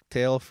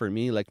cocktail for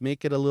me. Like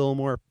make it a little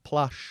more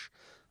plush,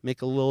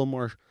 make a little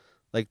more,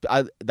 like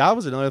that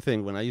was another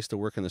thing when I used to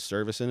work in the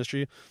service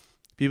industry.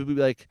 People would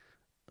be like,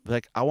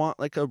 I want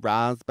like a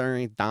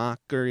raspberry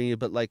daiquiri,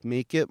 but like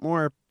make it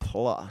more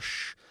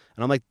plush.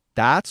 And I'm like,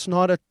 that's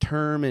not a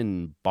term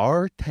in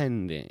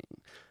bartending.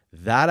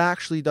 That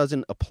actually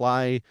doesn't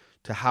apply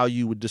to how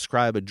you would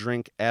describe a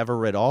drink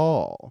ever at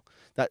all.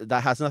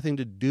 That has nothing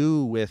to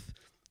do with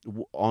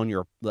on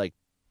your like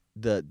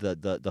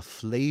the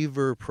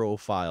flavor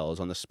profiles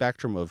on the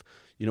spectrum of,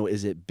 you know,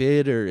 is it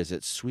bitter, is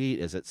it sweet,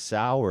 is it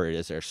sour,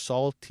 is there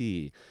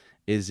salty,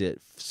 is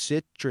it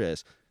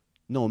citrus?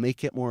 No,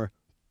 make it more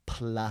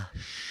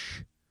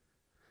plush.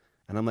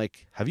 And I'm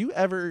like, have you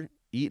ever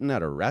eaten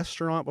at a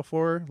restaurant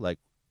before? Like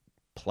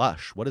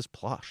plush. What is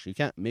plush? You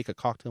can't make a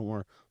cocktail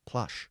more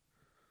plush.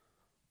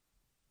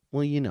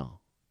 Well, you know,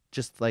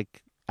 just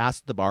like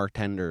ask the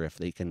bartender if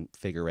they can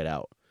figure it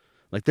out.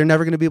 Like they're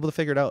never going to be able to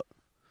figure it out.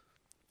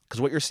 Because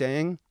what you're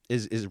saying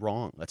is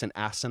wrong. That's an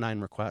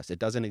asinine request. It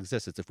doesn't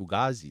exist. It's a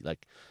fugazi.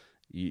 Like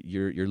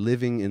you're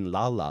living in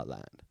La La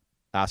Land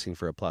asking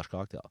for a plush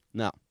cocktail.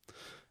 Now,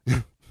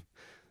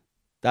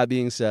 that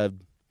being said,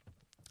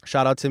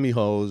 shout out Timmy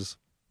Hose.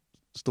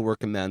 It's the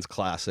working man's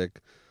classic.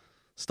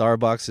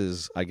 Starbucks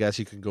is, I guess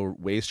you could go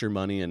waste your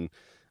money and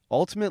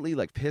ultimately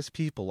like piss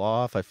people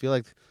off. I feel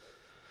like,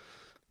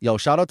 yo,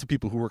 shout out to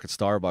people who work at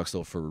Starbucks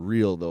though, for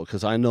real though,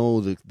 because I know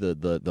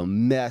the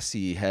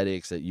messy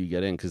headaches that you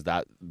get in, because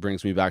that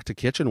brings me back to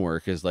kitchen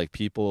work. Is like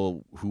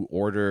people who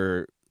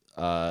order,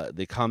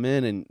 they come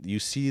in and you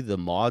see the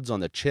mods on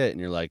the chit and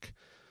you're like,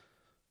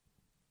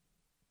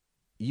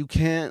 you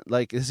can't,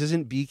 like, this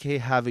isn't BK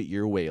have it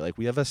your way. Like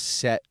we have a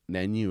set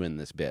menu in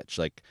this bitch.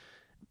 Like,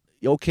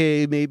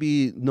 okay,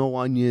 maybe no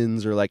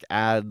onions or like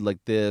add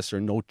like this or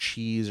no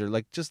cheese or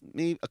like just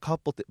maybe a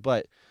couple,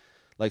 but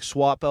like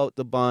swap out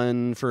the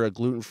bun for a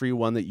gluten-free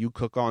one that you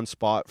cook on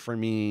spot for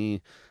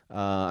me.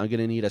 I'm going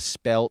to need a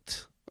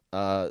spelt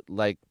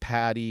like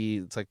patty.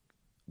 It's like,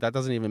 that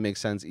doesn't even make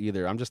sense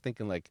either. I'm just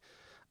thinking like,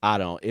 I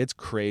don't know. It's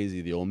crazy.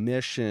 The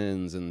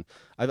omissions. And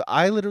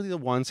I literally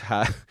once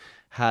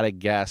had a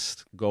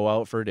guest go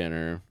out for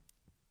dinner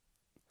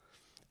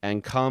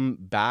and come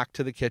back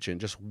to the kitchen,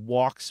 just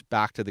walks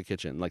back to the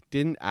kitchen, like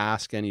didn't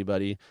ask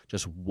anybody,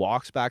 just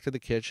walks back to the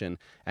kitchen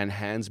and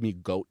hands me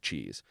goat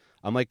cheese.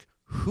 I'm like,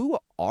 who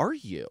are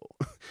you?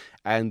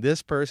 And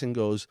this person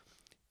goes,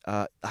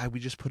 we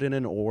just put in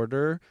an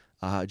order,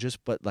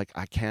 but like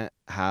I can't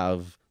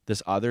have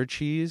this other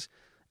cheese,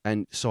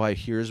 and so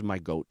here's my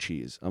goat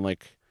cheese. I'm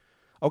like,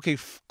 okay,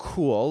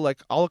 cool,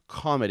 like I'll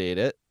accommodate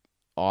it,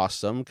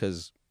 awesome,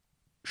 because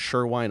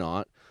sure, why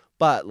not?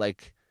 But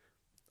like,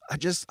 I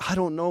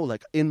don't know,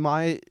 like in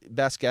my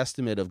best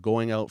guesstimate of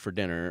going out for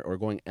dinner or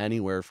going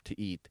anywhere to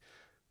eat,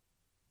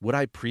 would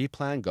I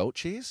pre-plan goat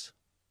cheese?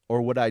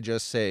 Or would I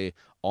just say,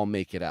 I'll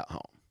make it at home?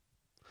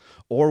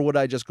 Or would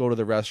I just go to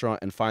the restaurant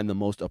and find the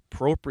most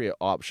appropriate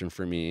option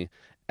for me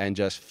and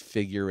just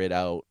figure it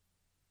out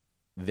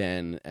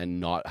then and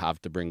not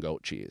have to bring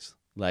goat cheese?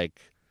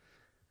 Like,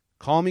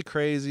 call me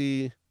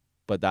crazy,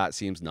 but that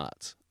seems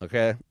nuts,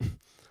 okay?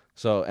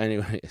 So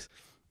anyways,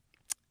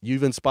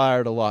 you've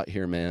inspired a lot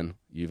here, man.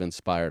 You've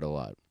inspired a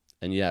lot.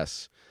 And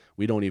yes,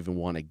 we don't even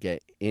want to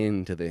get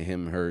into the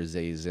him, her,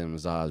 zay, zim,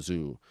 za,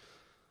 zoo.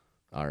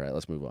 All right,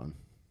 let's move on.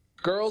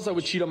 Girls I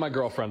would cheat on my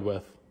girlfriend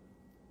with.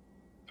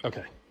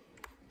 Okay.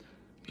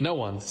 No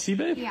one. See,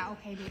 babe? Yeah,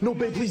 okay, babe. No,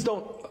 babe, please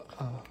don't.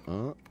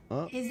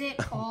 Is it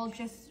all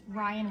just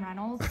Ryan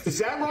Reynolds? Is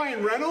that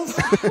Ryan Reynolds?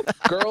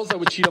 Girls I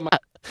would cheat on my...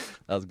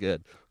 That was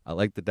good. I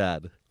like the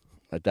dad.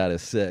 That dad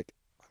is sick.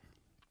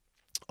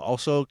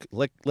 Also,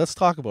 like, let's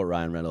talk about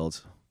Ryan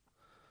Reynolds.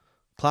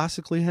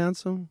 Classically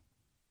handsome.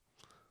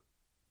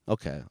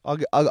 Okay,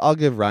 I'll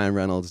give Ryan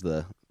Reynolds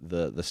the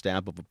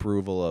stamp of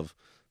approval of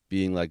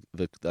being like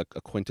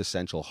a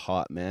quintessential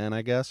hot man,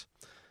 I guess.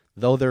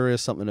 Though there is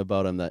something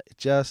about him that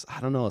just, I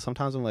don't know.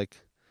 Sometimes I'm like,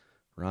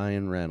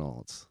 Ryan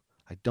Reynolds.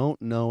 I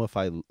don't know if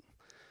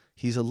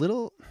he's a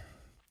little,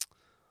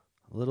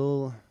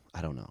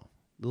 I don't know.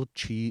 Little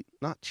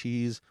not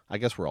cheese. I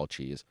guess we're all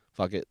cheese.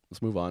 Fuck it.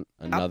 Let's move on.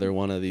 Another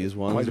one of these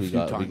ones. We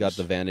got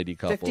the vanity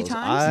couples. 50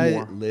 times?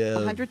 More. I live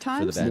 100 times?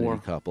 for the vanity More.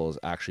 couples.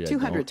 Actually, I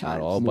 200 don't times.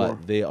 at all. More.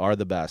 But they are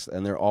the best,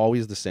 and they're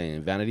always the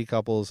same. Vanity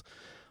couples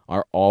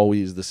are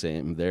always the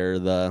same.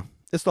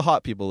 It's the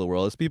hot people of the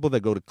world. It's people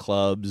that go to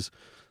clubs,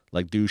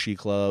 like douchey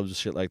clubs,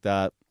 shit like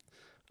that.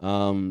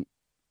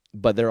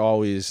 But they're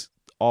always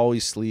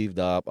sleeved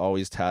up,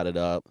 always tatted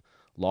up.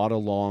 A lot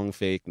of long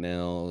fake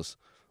nails.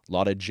 A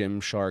lot of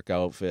Gymshark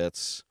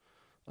outfits.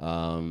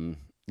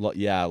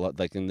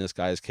 Like in this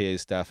guy's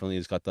case, definitely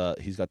he's got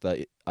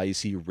the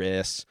icy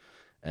wrists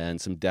and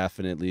some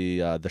definitely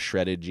the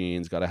shredded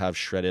jeans. Got to have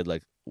shredded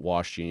like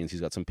wash jeans.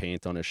 He's got some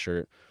paint on his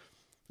shirt.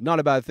 Not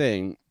a bad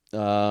thing.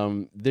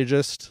 They're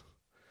just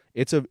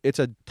it's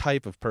a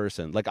type of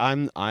person. Like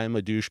I'm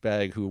a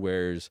douchebag who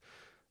wears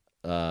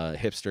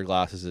hipster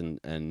glasses and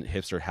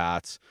hipster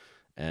hats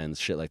and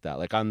shit like that.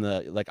 Like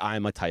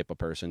I'm a type of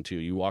person too.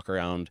 You walk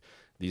around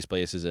these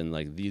places and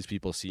like these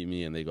people see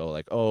me and they go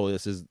like, oh,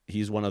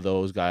 he's one of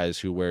those guys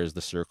who wears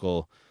the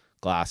circle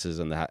glasses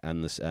and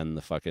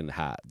the fucking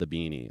hat, the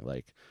beanie,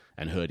 like,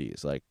 and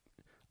hoodies. Like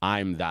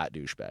I'm that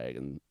douchebag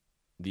and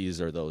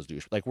these are those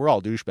douchebags. Like we're all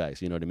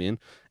douchebags, you know what I mean?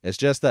 It's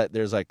just that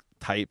there's like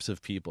types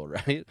of people,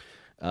 right?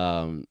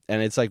 And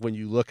it's like when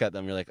you look at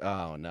them, you're like,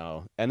 oh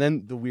no. And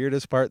then the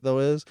weirdest part though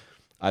is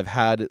I've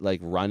had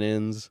like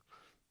run-ins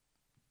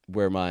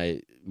where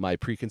my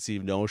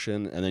preconceived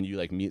notion, and then you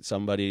like meet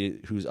somebody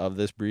who's of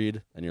this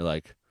breed and you're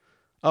like,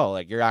 oh,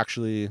 like you're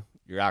actually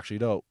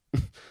dope.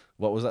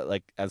 What was that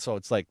like? And so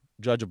it's like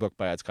judge a book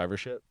by its cover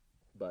shit,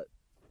 but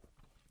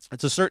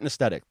it's a certain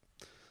aesthetic.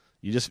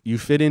 You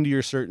fit into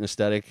your certain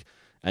aesthetic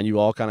and you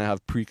all kind of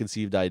have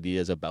preconceived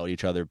ideas about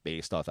each other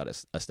based off that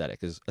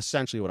aesthetic is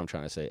essentially what I'm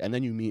trying to say. And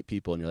then you meet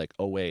people and you're like,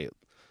 oh wait,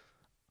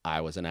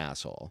 I was an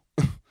asshole.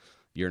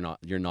 You're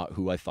not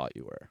who I thought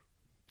you were,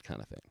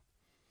 kind of thing.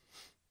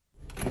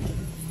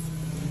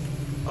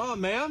 Oh,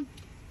 ma'am,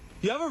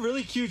 you have a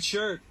really cute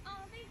shirt. Oh,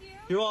 thank you.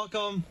 You're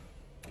welcome.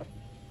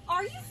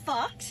 Are you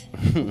fucked?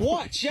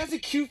 What? She has a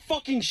cute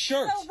fucking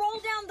shirt. So roll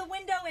down the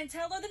window and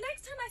tell her the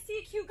next time I see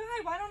a cute guy,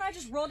 why don't I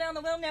just roll down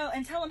the window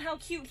and tell him how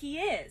cute he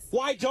is?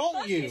 Why don't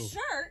Fuck you? His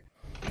shirt.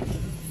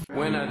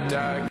 When I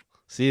die.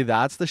 See,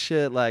 that's the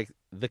shit. Like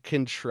the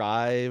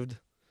contrived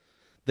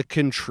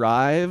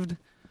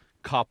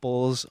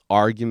couples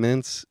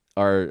arguments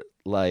are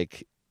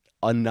like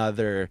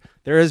they're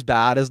as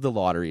bad as the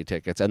lottery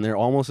tickets and they're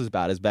almost as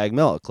bad as bag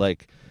milk.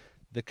 Like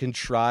the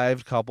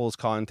contrived couples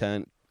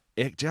content,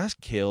 it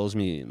just kills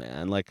me,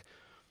 man. Like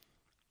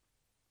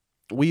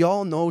we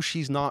all know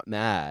she's not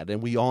mad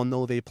and we all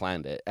know they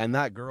planned it. And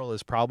that girl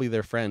is probably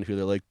their friend who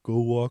they're like, go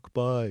walk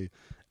by.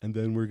 And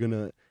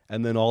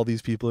then all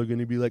these people are going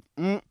to be like,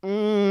 in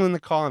the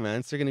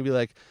comments. They're going to be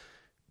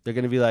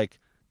like,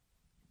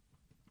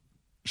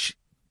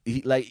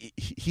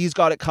 he's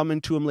got it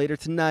coming to him later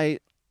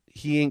tonight.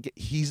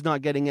 He's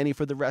not getting any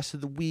for the rest of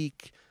the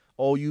week.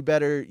 Oh, you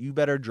better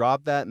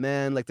drop that,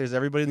 man. Like there's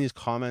everybody in these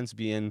comments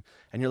and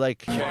you're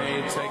like,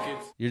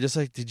 you're just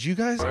like, did you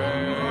guys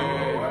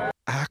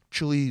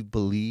actually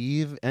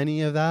believe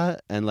any of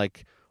that? And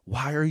like,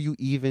 why are you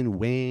even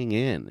weighing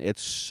in?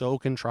 It's so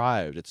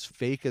contrived. It's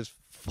fake as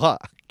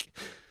fuck.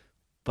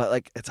 But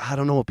like, I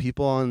don't know,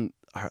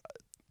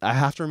 I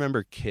have to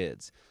remember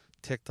kids.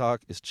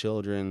 TikTok is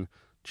children.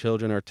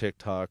 Children are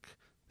TikTok.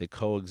 They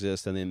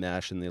coexist and they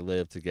mesh and they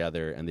live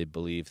together and they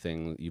believe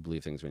things. You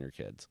believe things when you're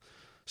kids.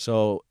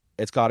 So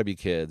it's got to be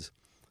kids.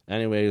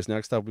 Anyways,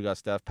 next up we got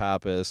Steph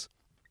Pappas.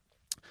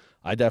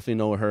 I definitely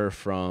know her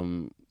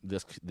from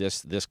this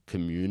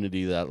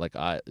community that like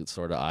I'm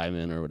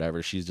in or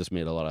whatever. She's just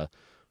made a lot of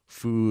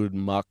food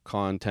muck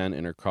content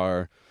in her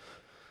car.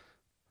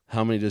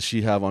 How many does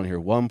she have on here?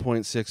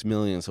 1.6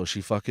 million. So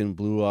she fucking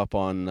blew up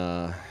on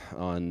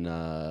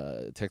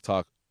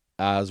TikTok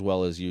as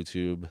well as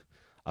YouTube.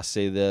 I'll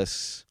say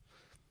this.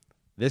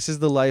 This is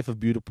the life of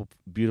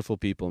beautiful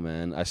people,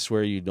 man. I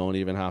swear you don't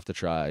even have to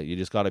try. You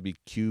just got to be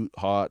cute,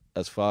 hot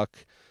as fuck.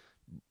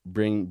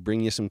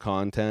 Bring you some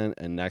content,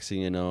 and next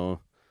thing you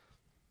know,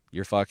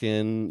 you're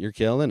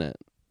killing it.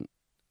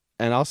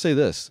 And I'll say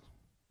this.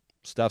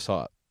 Steph's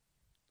hot.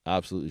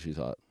 Absolutely, she's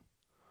hot.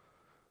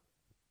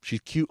 She's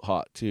cute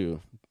hot,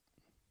 too.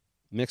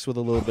 Mixed with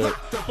a little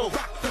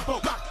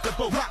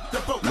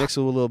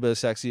bit of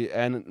sexy.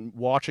 And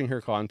watching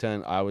her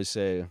content, I would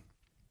say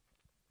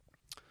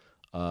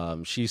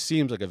she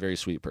seems like a very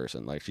sweet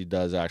person. Like, she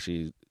does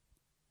actually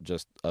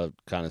just a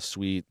kind of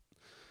sweet,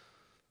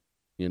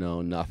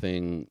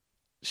 nothing.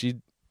 She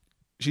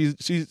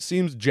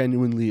seems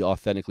genuinely,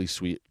 authentically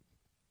sweet.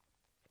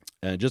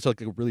 And just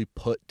like a really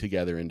put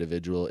together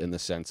individual in the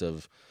sense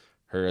of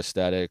her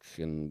aesthetic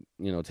and,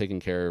 taking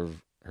care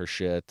of her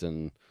shit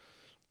and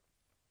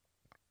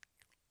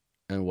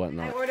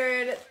whatnot. I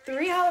ordered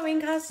 3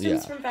 Halloween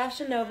costumes from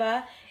Fashion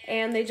Nova,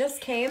 and they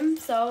just came,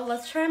 so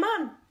let's try them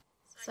on.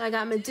 So I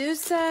got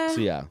Medusa.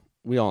 So yeah,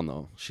 we all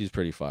know she's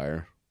pretty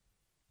fire.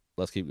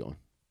 Let's keep going.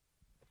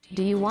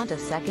 Do you want a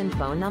second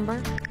phone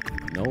number?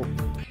 Nope.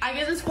 I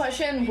get this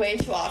question way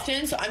too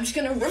often, so I'm just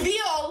gonna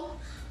reveal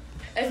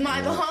if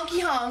my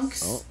bahonky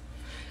hunks,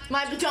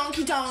 my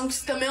badonky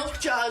donks, the milk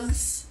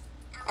jugs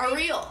are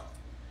real.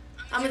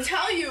 I'm gonna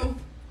tell you.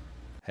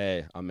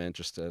 Hey, I'm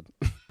interested.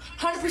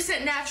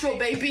 100% natural,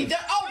 baby.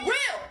 They're all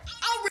real.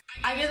 All real.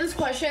 I get this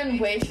question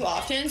way too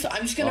often, so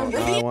I'm just gonna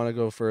reveal. I want to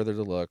go further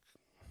to look.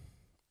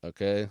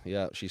 Okay,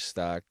 yeah, she's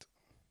stacked.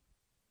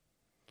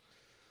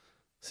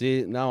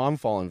 See, now I'm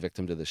falling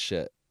victim to this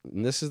shit.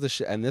 And this is the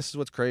shit, and this is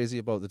what's crazy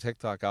about the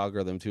TikTok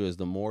algorithm too, is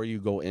the more you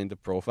go into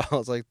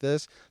profiles like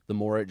this, the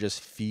more it just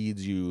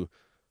feeds you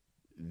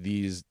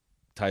these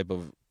type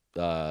of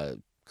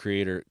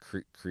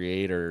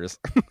creators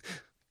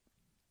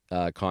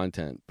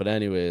content. But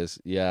anyways,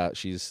 yeah,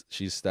 she's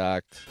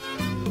stacked.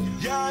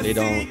 They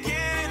don't.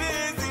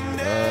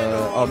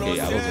 Okay,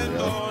 yeah, those are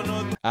real.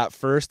 At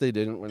first they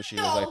didn't when she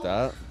was like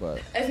that,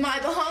 but if my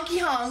bahonky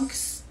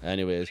hunks.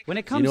 Anyways, when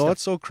it comes,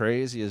 what's so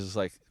crazy is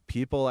like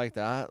people like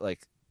that,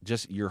 like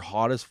just you're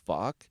hot as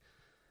fuck,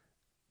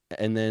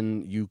 and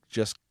then you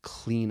just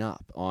clean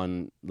up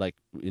on like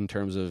in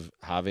terms of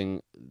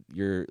having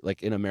your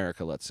like in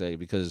America, let's say,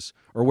 because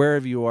or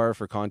wherever you are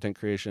for content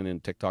creation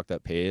and TikTok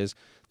that pays,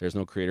 there's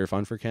no creator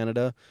fund for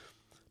Canada,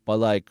 but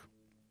like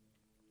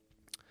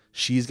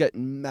she's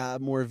getting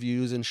mad more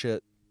views and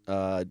shit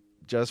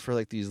just for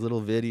like these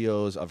little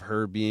videos of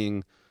her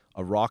being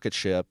a rocket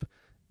ship,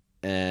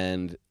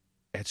 and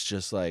it's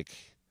just like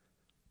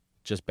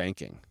just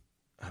banking.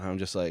 And I'm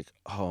just like,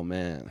 oh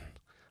man,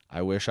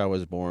 I wish I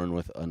was born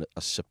with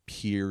a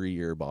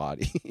superior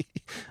body.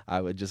 I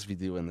would just be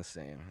doing the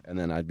same, and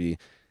then I'd be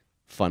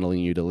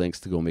funneling you to links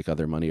to go make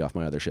other money off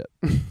my other shit.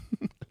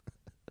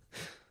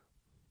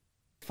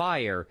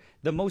 Fire,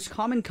 the most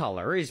common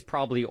color is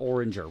probably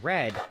orange or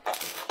red,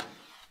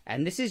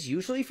 and this is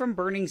usually from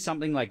burning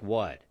something like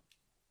wood.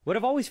 What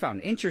I've always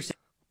found interesting.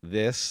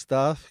 This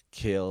stuff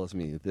kills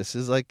me. This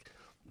is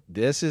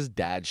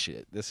dad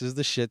shit. This is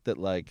the shit that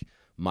like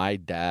my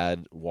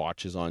dad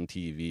watches on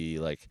TV,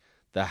 like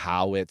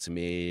how it's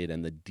made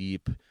and the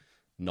deep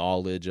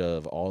knowledge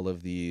of all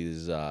of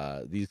these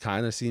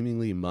kind of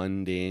seemingly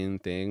mundane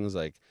things.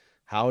 Like,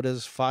 how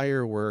does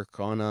fire work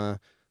on a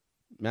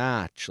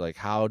match? Like,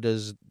 how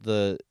does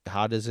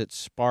it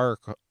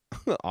spark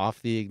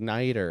off the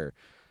igniter?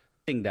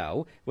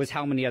 Though was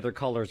how many other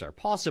colors are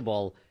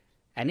possible,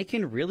 and it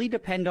can really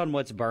depend on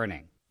what's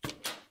burning.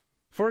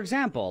 For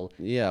example,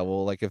 yeah,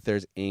 well, like if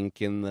there's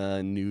ink in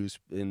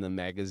the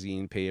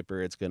magazine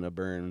paper, it's gonna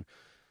burn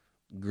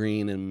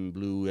green and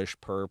bluish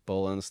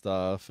purple and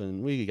stuff,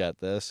 and we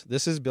got this.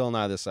 This is Bill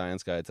Nye the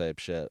Science Guy type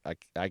shit.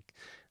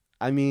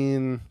 I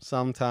mean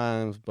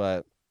sometimes,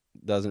 but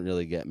doesn't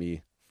really get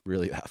me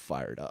really that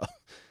fired up.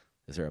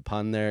 Is there a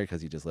pun there?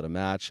 Because you just lit a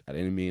match. I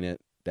didn't mean it.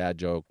 Dad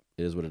joke.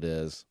 It is what it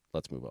is.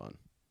 Let's move on.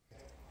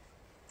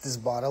 This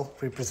bottle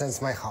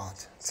represents my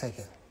heart. Take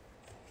it.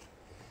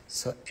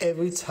 So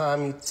every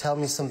time you tell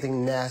me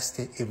something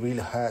nasty, it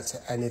really hurts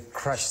and it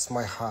crushes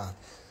my heart.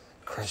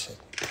 Crush it.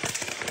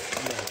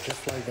 Yeah,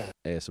 just like that.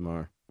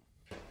 ASMR.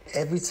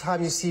 Every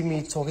time you see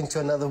me talking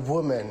to another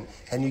woman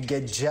and you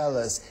get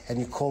jealous and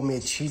you call me a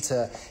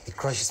cheater, it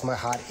crushes my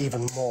heart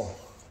even more.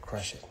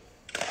 Crush it.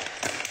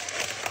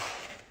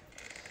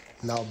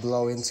 Now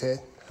blow into it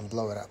and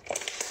blow it up.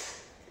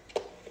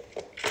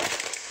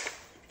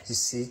 You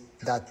see,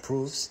 that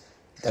proves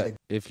that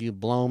if you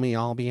blow me,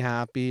 I'll be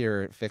happy,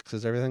 or it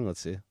fixes everything.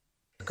 Let's see.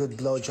 A good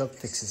blowjob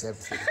fixes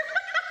everything.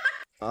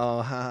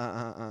 Oh,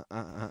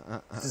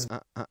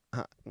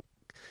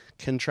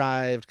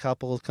 contrived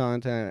couples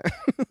content.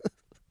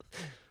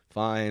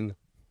 Fine,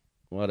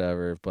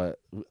 whatever. But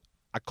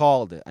I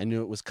called it. I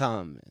knew it was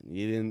coming.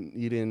 You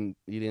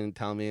didn't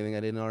tell me anything I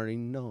didn't already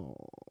know,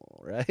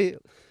 right?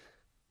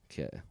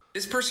 Okay.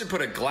 This person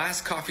put a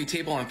glass coffee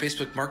table on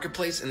Facebook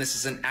Marketplace, and this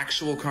is an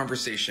actual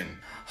conversation.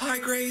 Hi,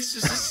 Grace.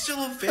 Is this still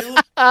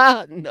available?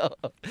 No.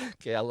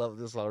 Okay, I love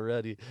this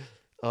already.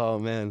 Oh,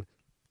 man.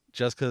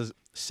 Just because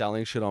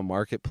selling shit on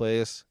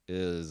Marketplace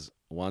is,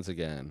 once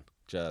again,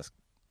 just...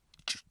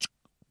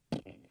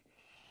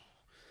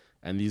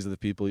 And these are the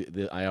people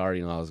that I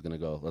already know I was going to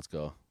go. Let's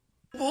go.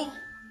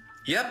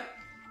 Yep.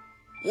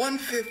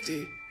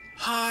 150.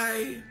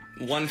 Hi.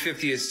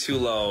 150 is too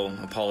low.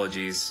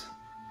 Apologies.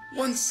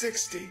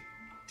 160.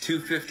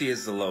 250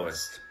 is the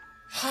lowest.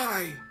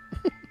 Hi.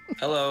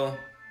 Hello.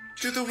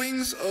 Do the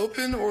wings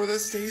open or the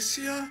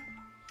Stacia?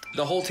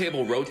 The whole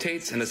table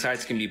rotates and the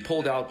sides can be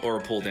pulled out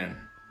or pulled in.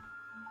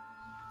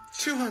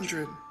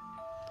 200.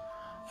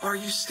 Are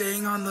you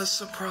staying on the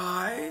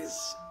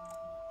surprise?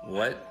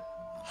 What?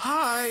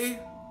 Hi.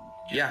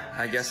 Yeah,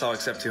 I guess I'll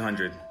accept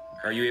 200.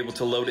 Are you able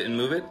to load it and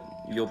move it?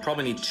 You'll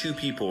probably need 2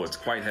 people. It's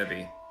quite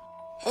heavy.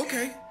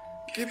 Okay.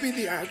 Give me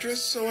the address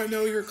so I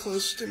know you're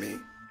close to me.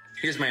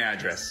 Here's my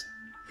address.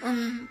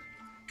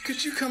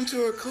 Could you come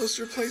to a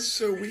closer place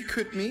so we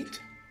could meet?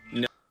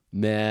 No.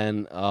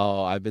 Man,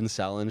 I've been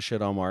selling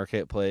shit on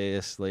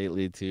Marketplace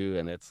lately too,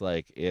 and it's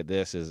like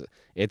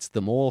it's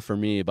the mole for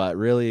me, but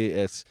really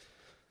it's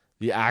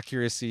the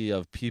accuracy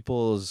of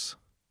people's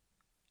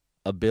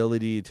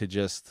ability to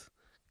just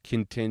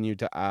continue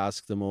to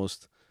ask the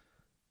most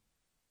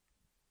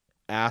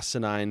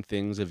asinine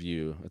things of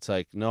you. It's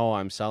like, no,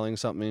 I'm selling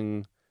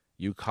something,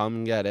 you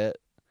come get it,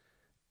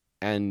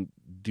 and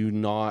do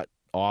not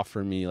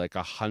offer me like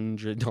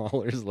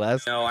 $100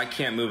 less. No, I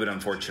can't move it,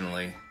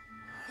 unfortunately.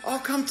 I'll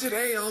come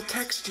today. I'll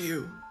text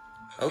you.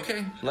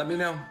 Okay, let me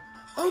know.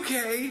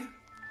 Okay.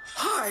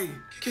 Hi,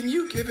 can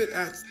you give it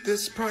at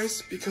this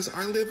price because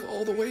I live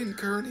all the way in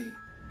Kearney?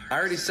 I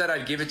already said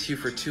I'd give it to you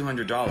for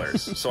 $200,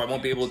 so I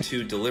won't be able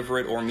to deliver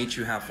it or meet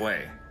you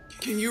halfway.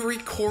 Can you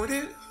record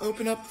it?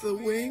 Open up the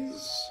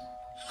wings?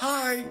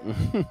 Hi.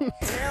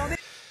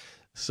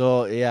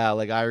 So yeah,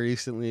 like I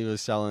recently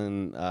was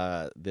selling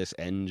this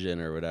engine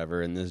or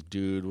whatever, and this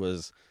dude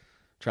was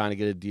trying to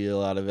get a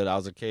deal out of it. I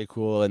was like, okay,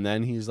 cool. And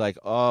then he's like,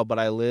 oh, but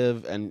I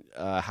live and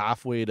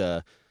halfway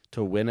to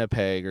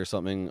Winnipeg or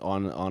something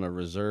on a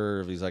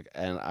reserve. He's like,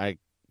 and I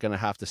gonna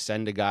have to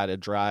send a guy to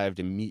drive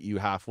to meet you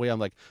halfway. I'm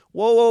like,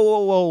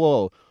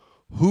 whoa.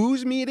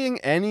 Who's meeting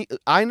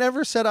I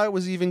never said I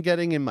was even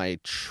getting in my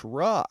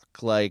truck.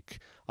 Like,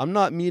 I'm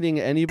not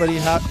meeting anybody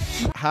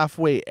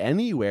halfway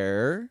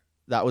anywhere.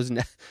 That was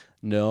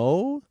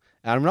no.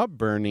 And I'm not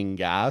burning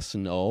gas.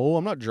 No,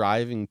 I'm not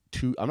driving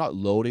I'm not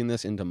loading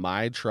this into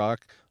my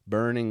truck,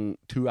 burning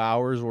 2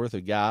 hours worth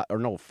of gas, or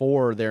no,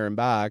 4 there and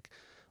back,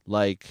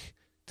 like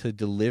to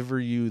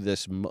deliver you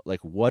this. Like,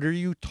 what are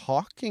you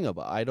talking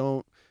about? I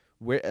don't,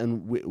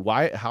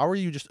 why, how are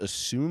you just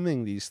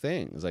assuming these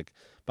things? Like,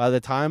 by the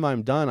time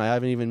I'm done, I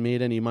haven't even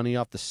made any money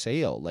off the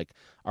sale. Like,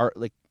 I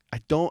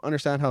don't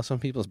understand how some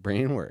people's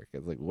brain work.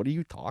 It's like, what are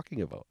you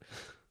talking about?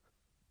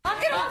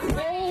 Knock it off!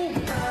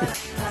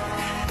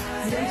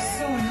 You're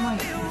so annoying.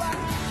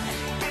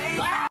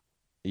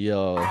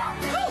 Yo.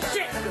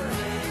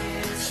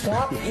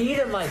 Stop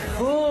eating my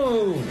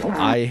food.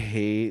 I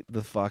hate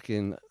the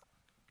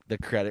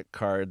credit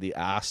card, the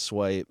ass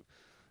swipe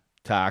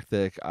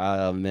tactic.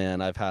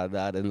 Man, I've had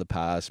that in the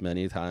past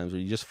many times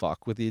where you just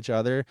fuck with each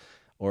other.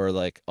 Or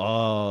like,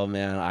 oh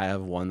man, I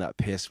have one that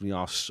pissed me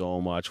off so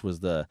much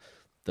was the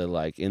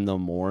like in the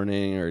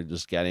morning or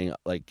just getting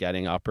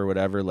up or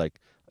whatever, like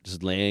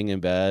just laying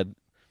in bed,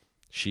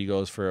 she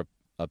goes for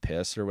a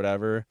piss or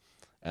whatever,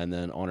 and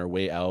then on her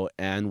way out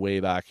and way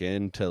back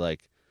in to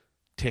like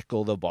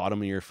tickle the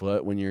bottom of your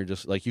foot when you're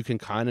just like, you can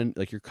kind of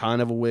like, you're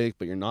kind of awake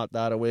but you're not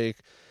that awake,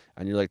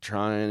 and you're like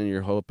trying and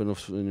you're hoping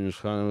and you're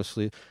just kind of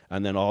asleep,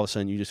 and then all of a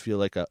sudden you just feel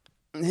like a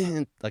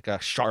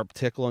sharp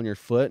tickle on your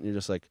foot, and you're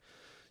just like,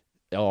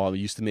 oh, it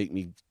used to make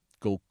me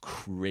go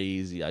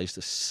crazy. I used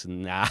to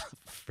snap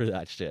for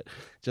that shit.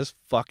 Just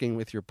fucking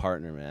with your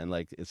partner, man.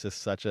 Like, it's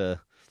just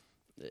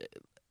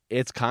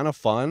it's kind of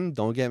fun,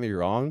 don't get me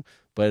wrong,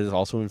 but it's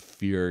also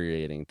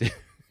infuriating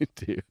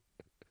too.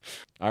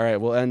 All right,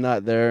 we'll end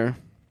that there.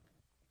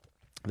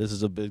 This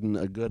has been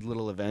a good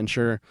little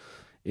adventure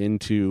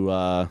into,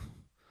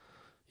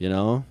 you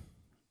know,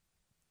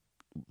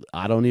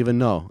 I don't even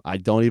know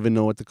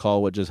what to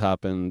call what just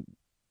happened,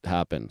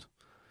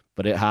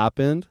 but it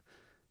happened.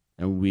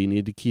 And we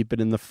need to keep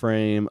it in the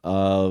frame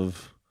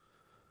of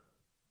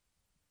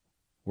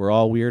we're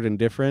all weird and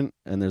different,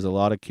 and there's a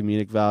lot of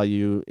comedic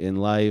value in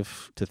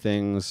life to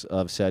things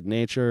of said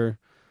nature.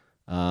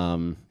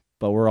 But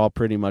we're all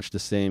pretty much the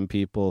same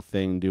people,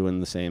 doing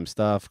the same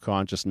stuff,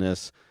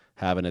 consciousness,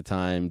 having a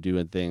time,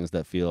 doing things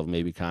that feel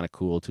maybe kind of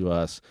cool to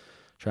us,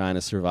 trying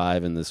to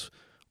survive in this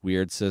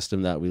weird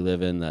system that we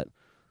live in that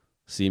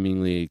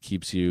seemingly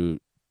keeps you,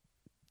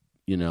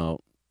 you know,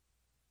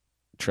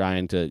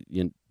 trying to,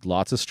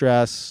 lots of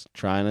stress,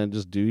 trying to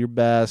just do your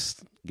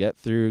best, get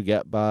through,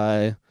 get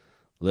by,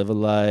 live a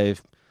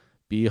life,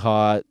 be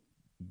hot,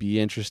 be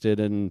interested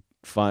in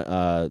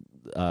fire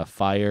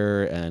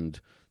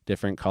and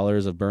different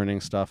colors of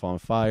burning stuff on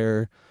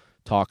fire,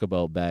 talk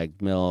about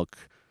bagged milk,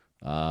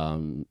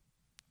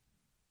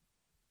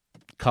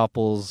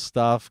 couples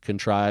stuff,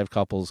 contrived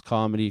couples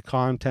comedy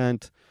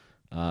content,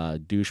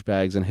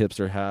 douchebags and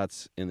hipster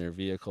hats in their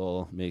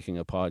vehicle making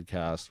a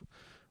podcast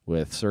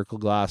with circle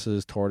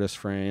glasses, tortoise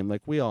frame.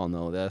 Like, we all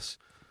know this.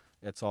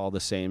 It's all the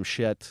same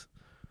shit.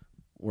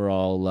 We're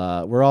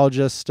all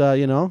just,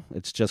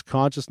 it's just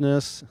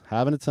consciousness,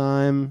 having a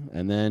time,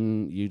 and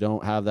then you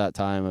don't have that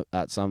time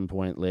at some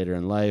point later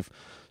in life.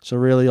 So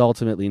really,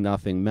 ultimately,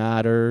 nothing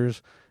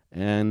matters.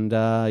 And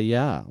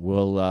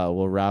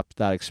we'll wrap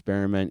that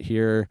experiment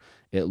here.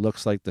 It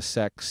looks like the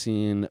sex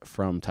scene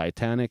from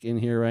Titanic in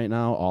here right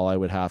now. All I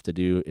would have to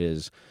do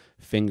is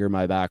finger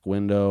my back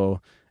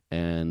window,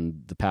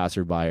 and the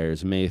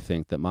passerbyers may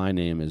think that my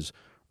name is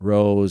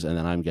Rose, and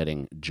then I'm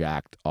getting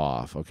jacked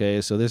off.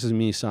 Okay, so this is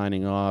me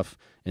signing off.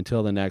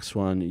 Until the next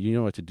one, you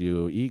know what to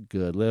do. Eat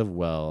good, live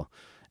well,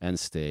 and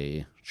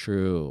stay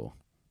true.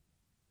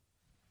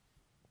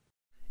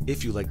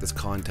 If you like this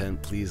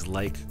content, please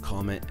like,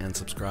 comment, and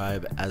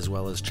subscribe, as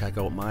well as check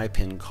out my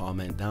pinned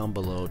comment down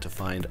below to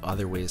find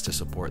other ways to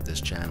support this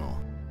channel.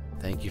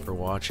 Thank you for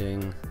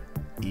watching.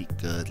 Eat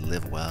good,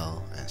 live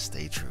well, and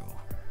stay true.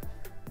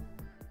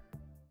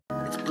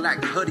 It's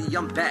Black Hoodie,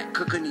 I'm back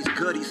cooking these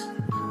goodies.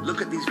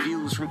 Look at these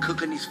views from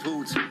cooking these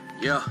foods.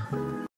 Yeah.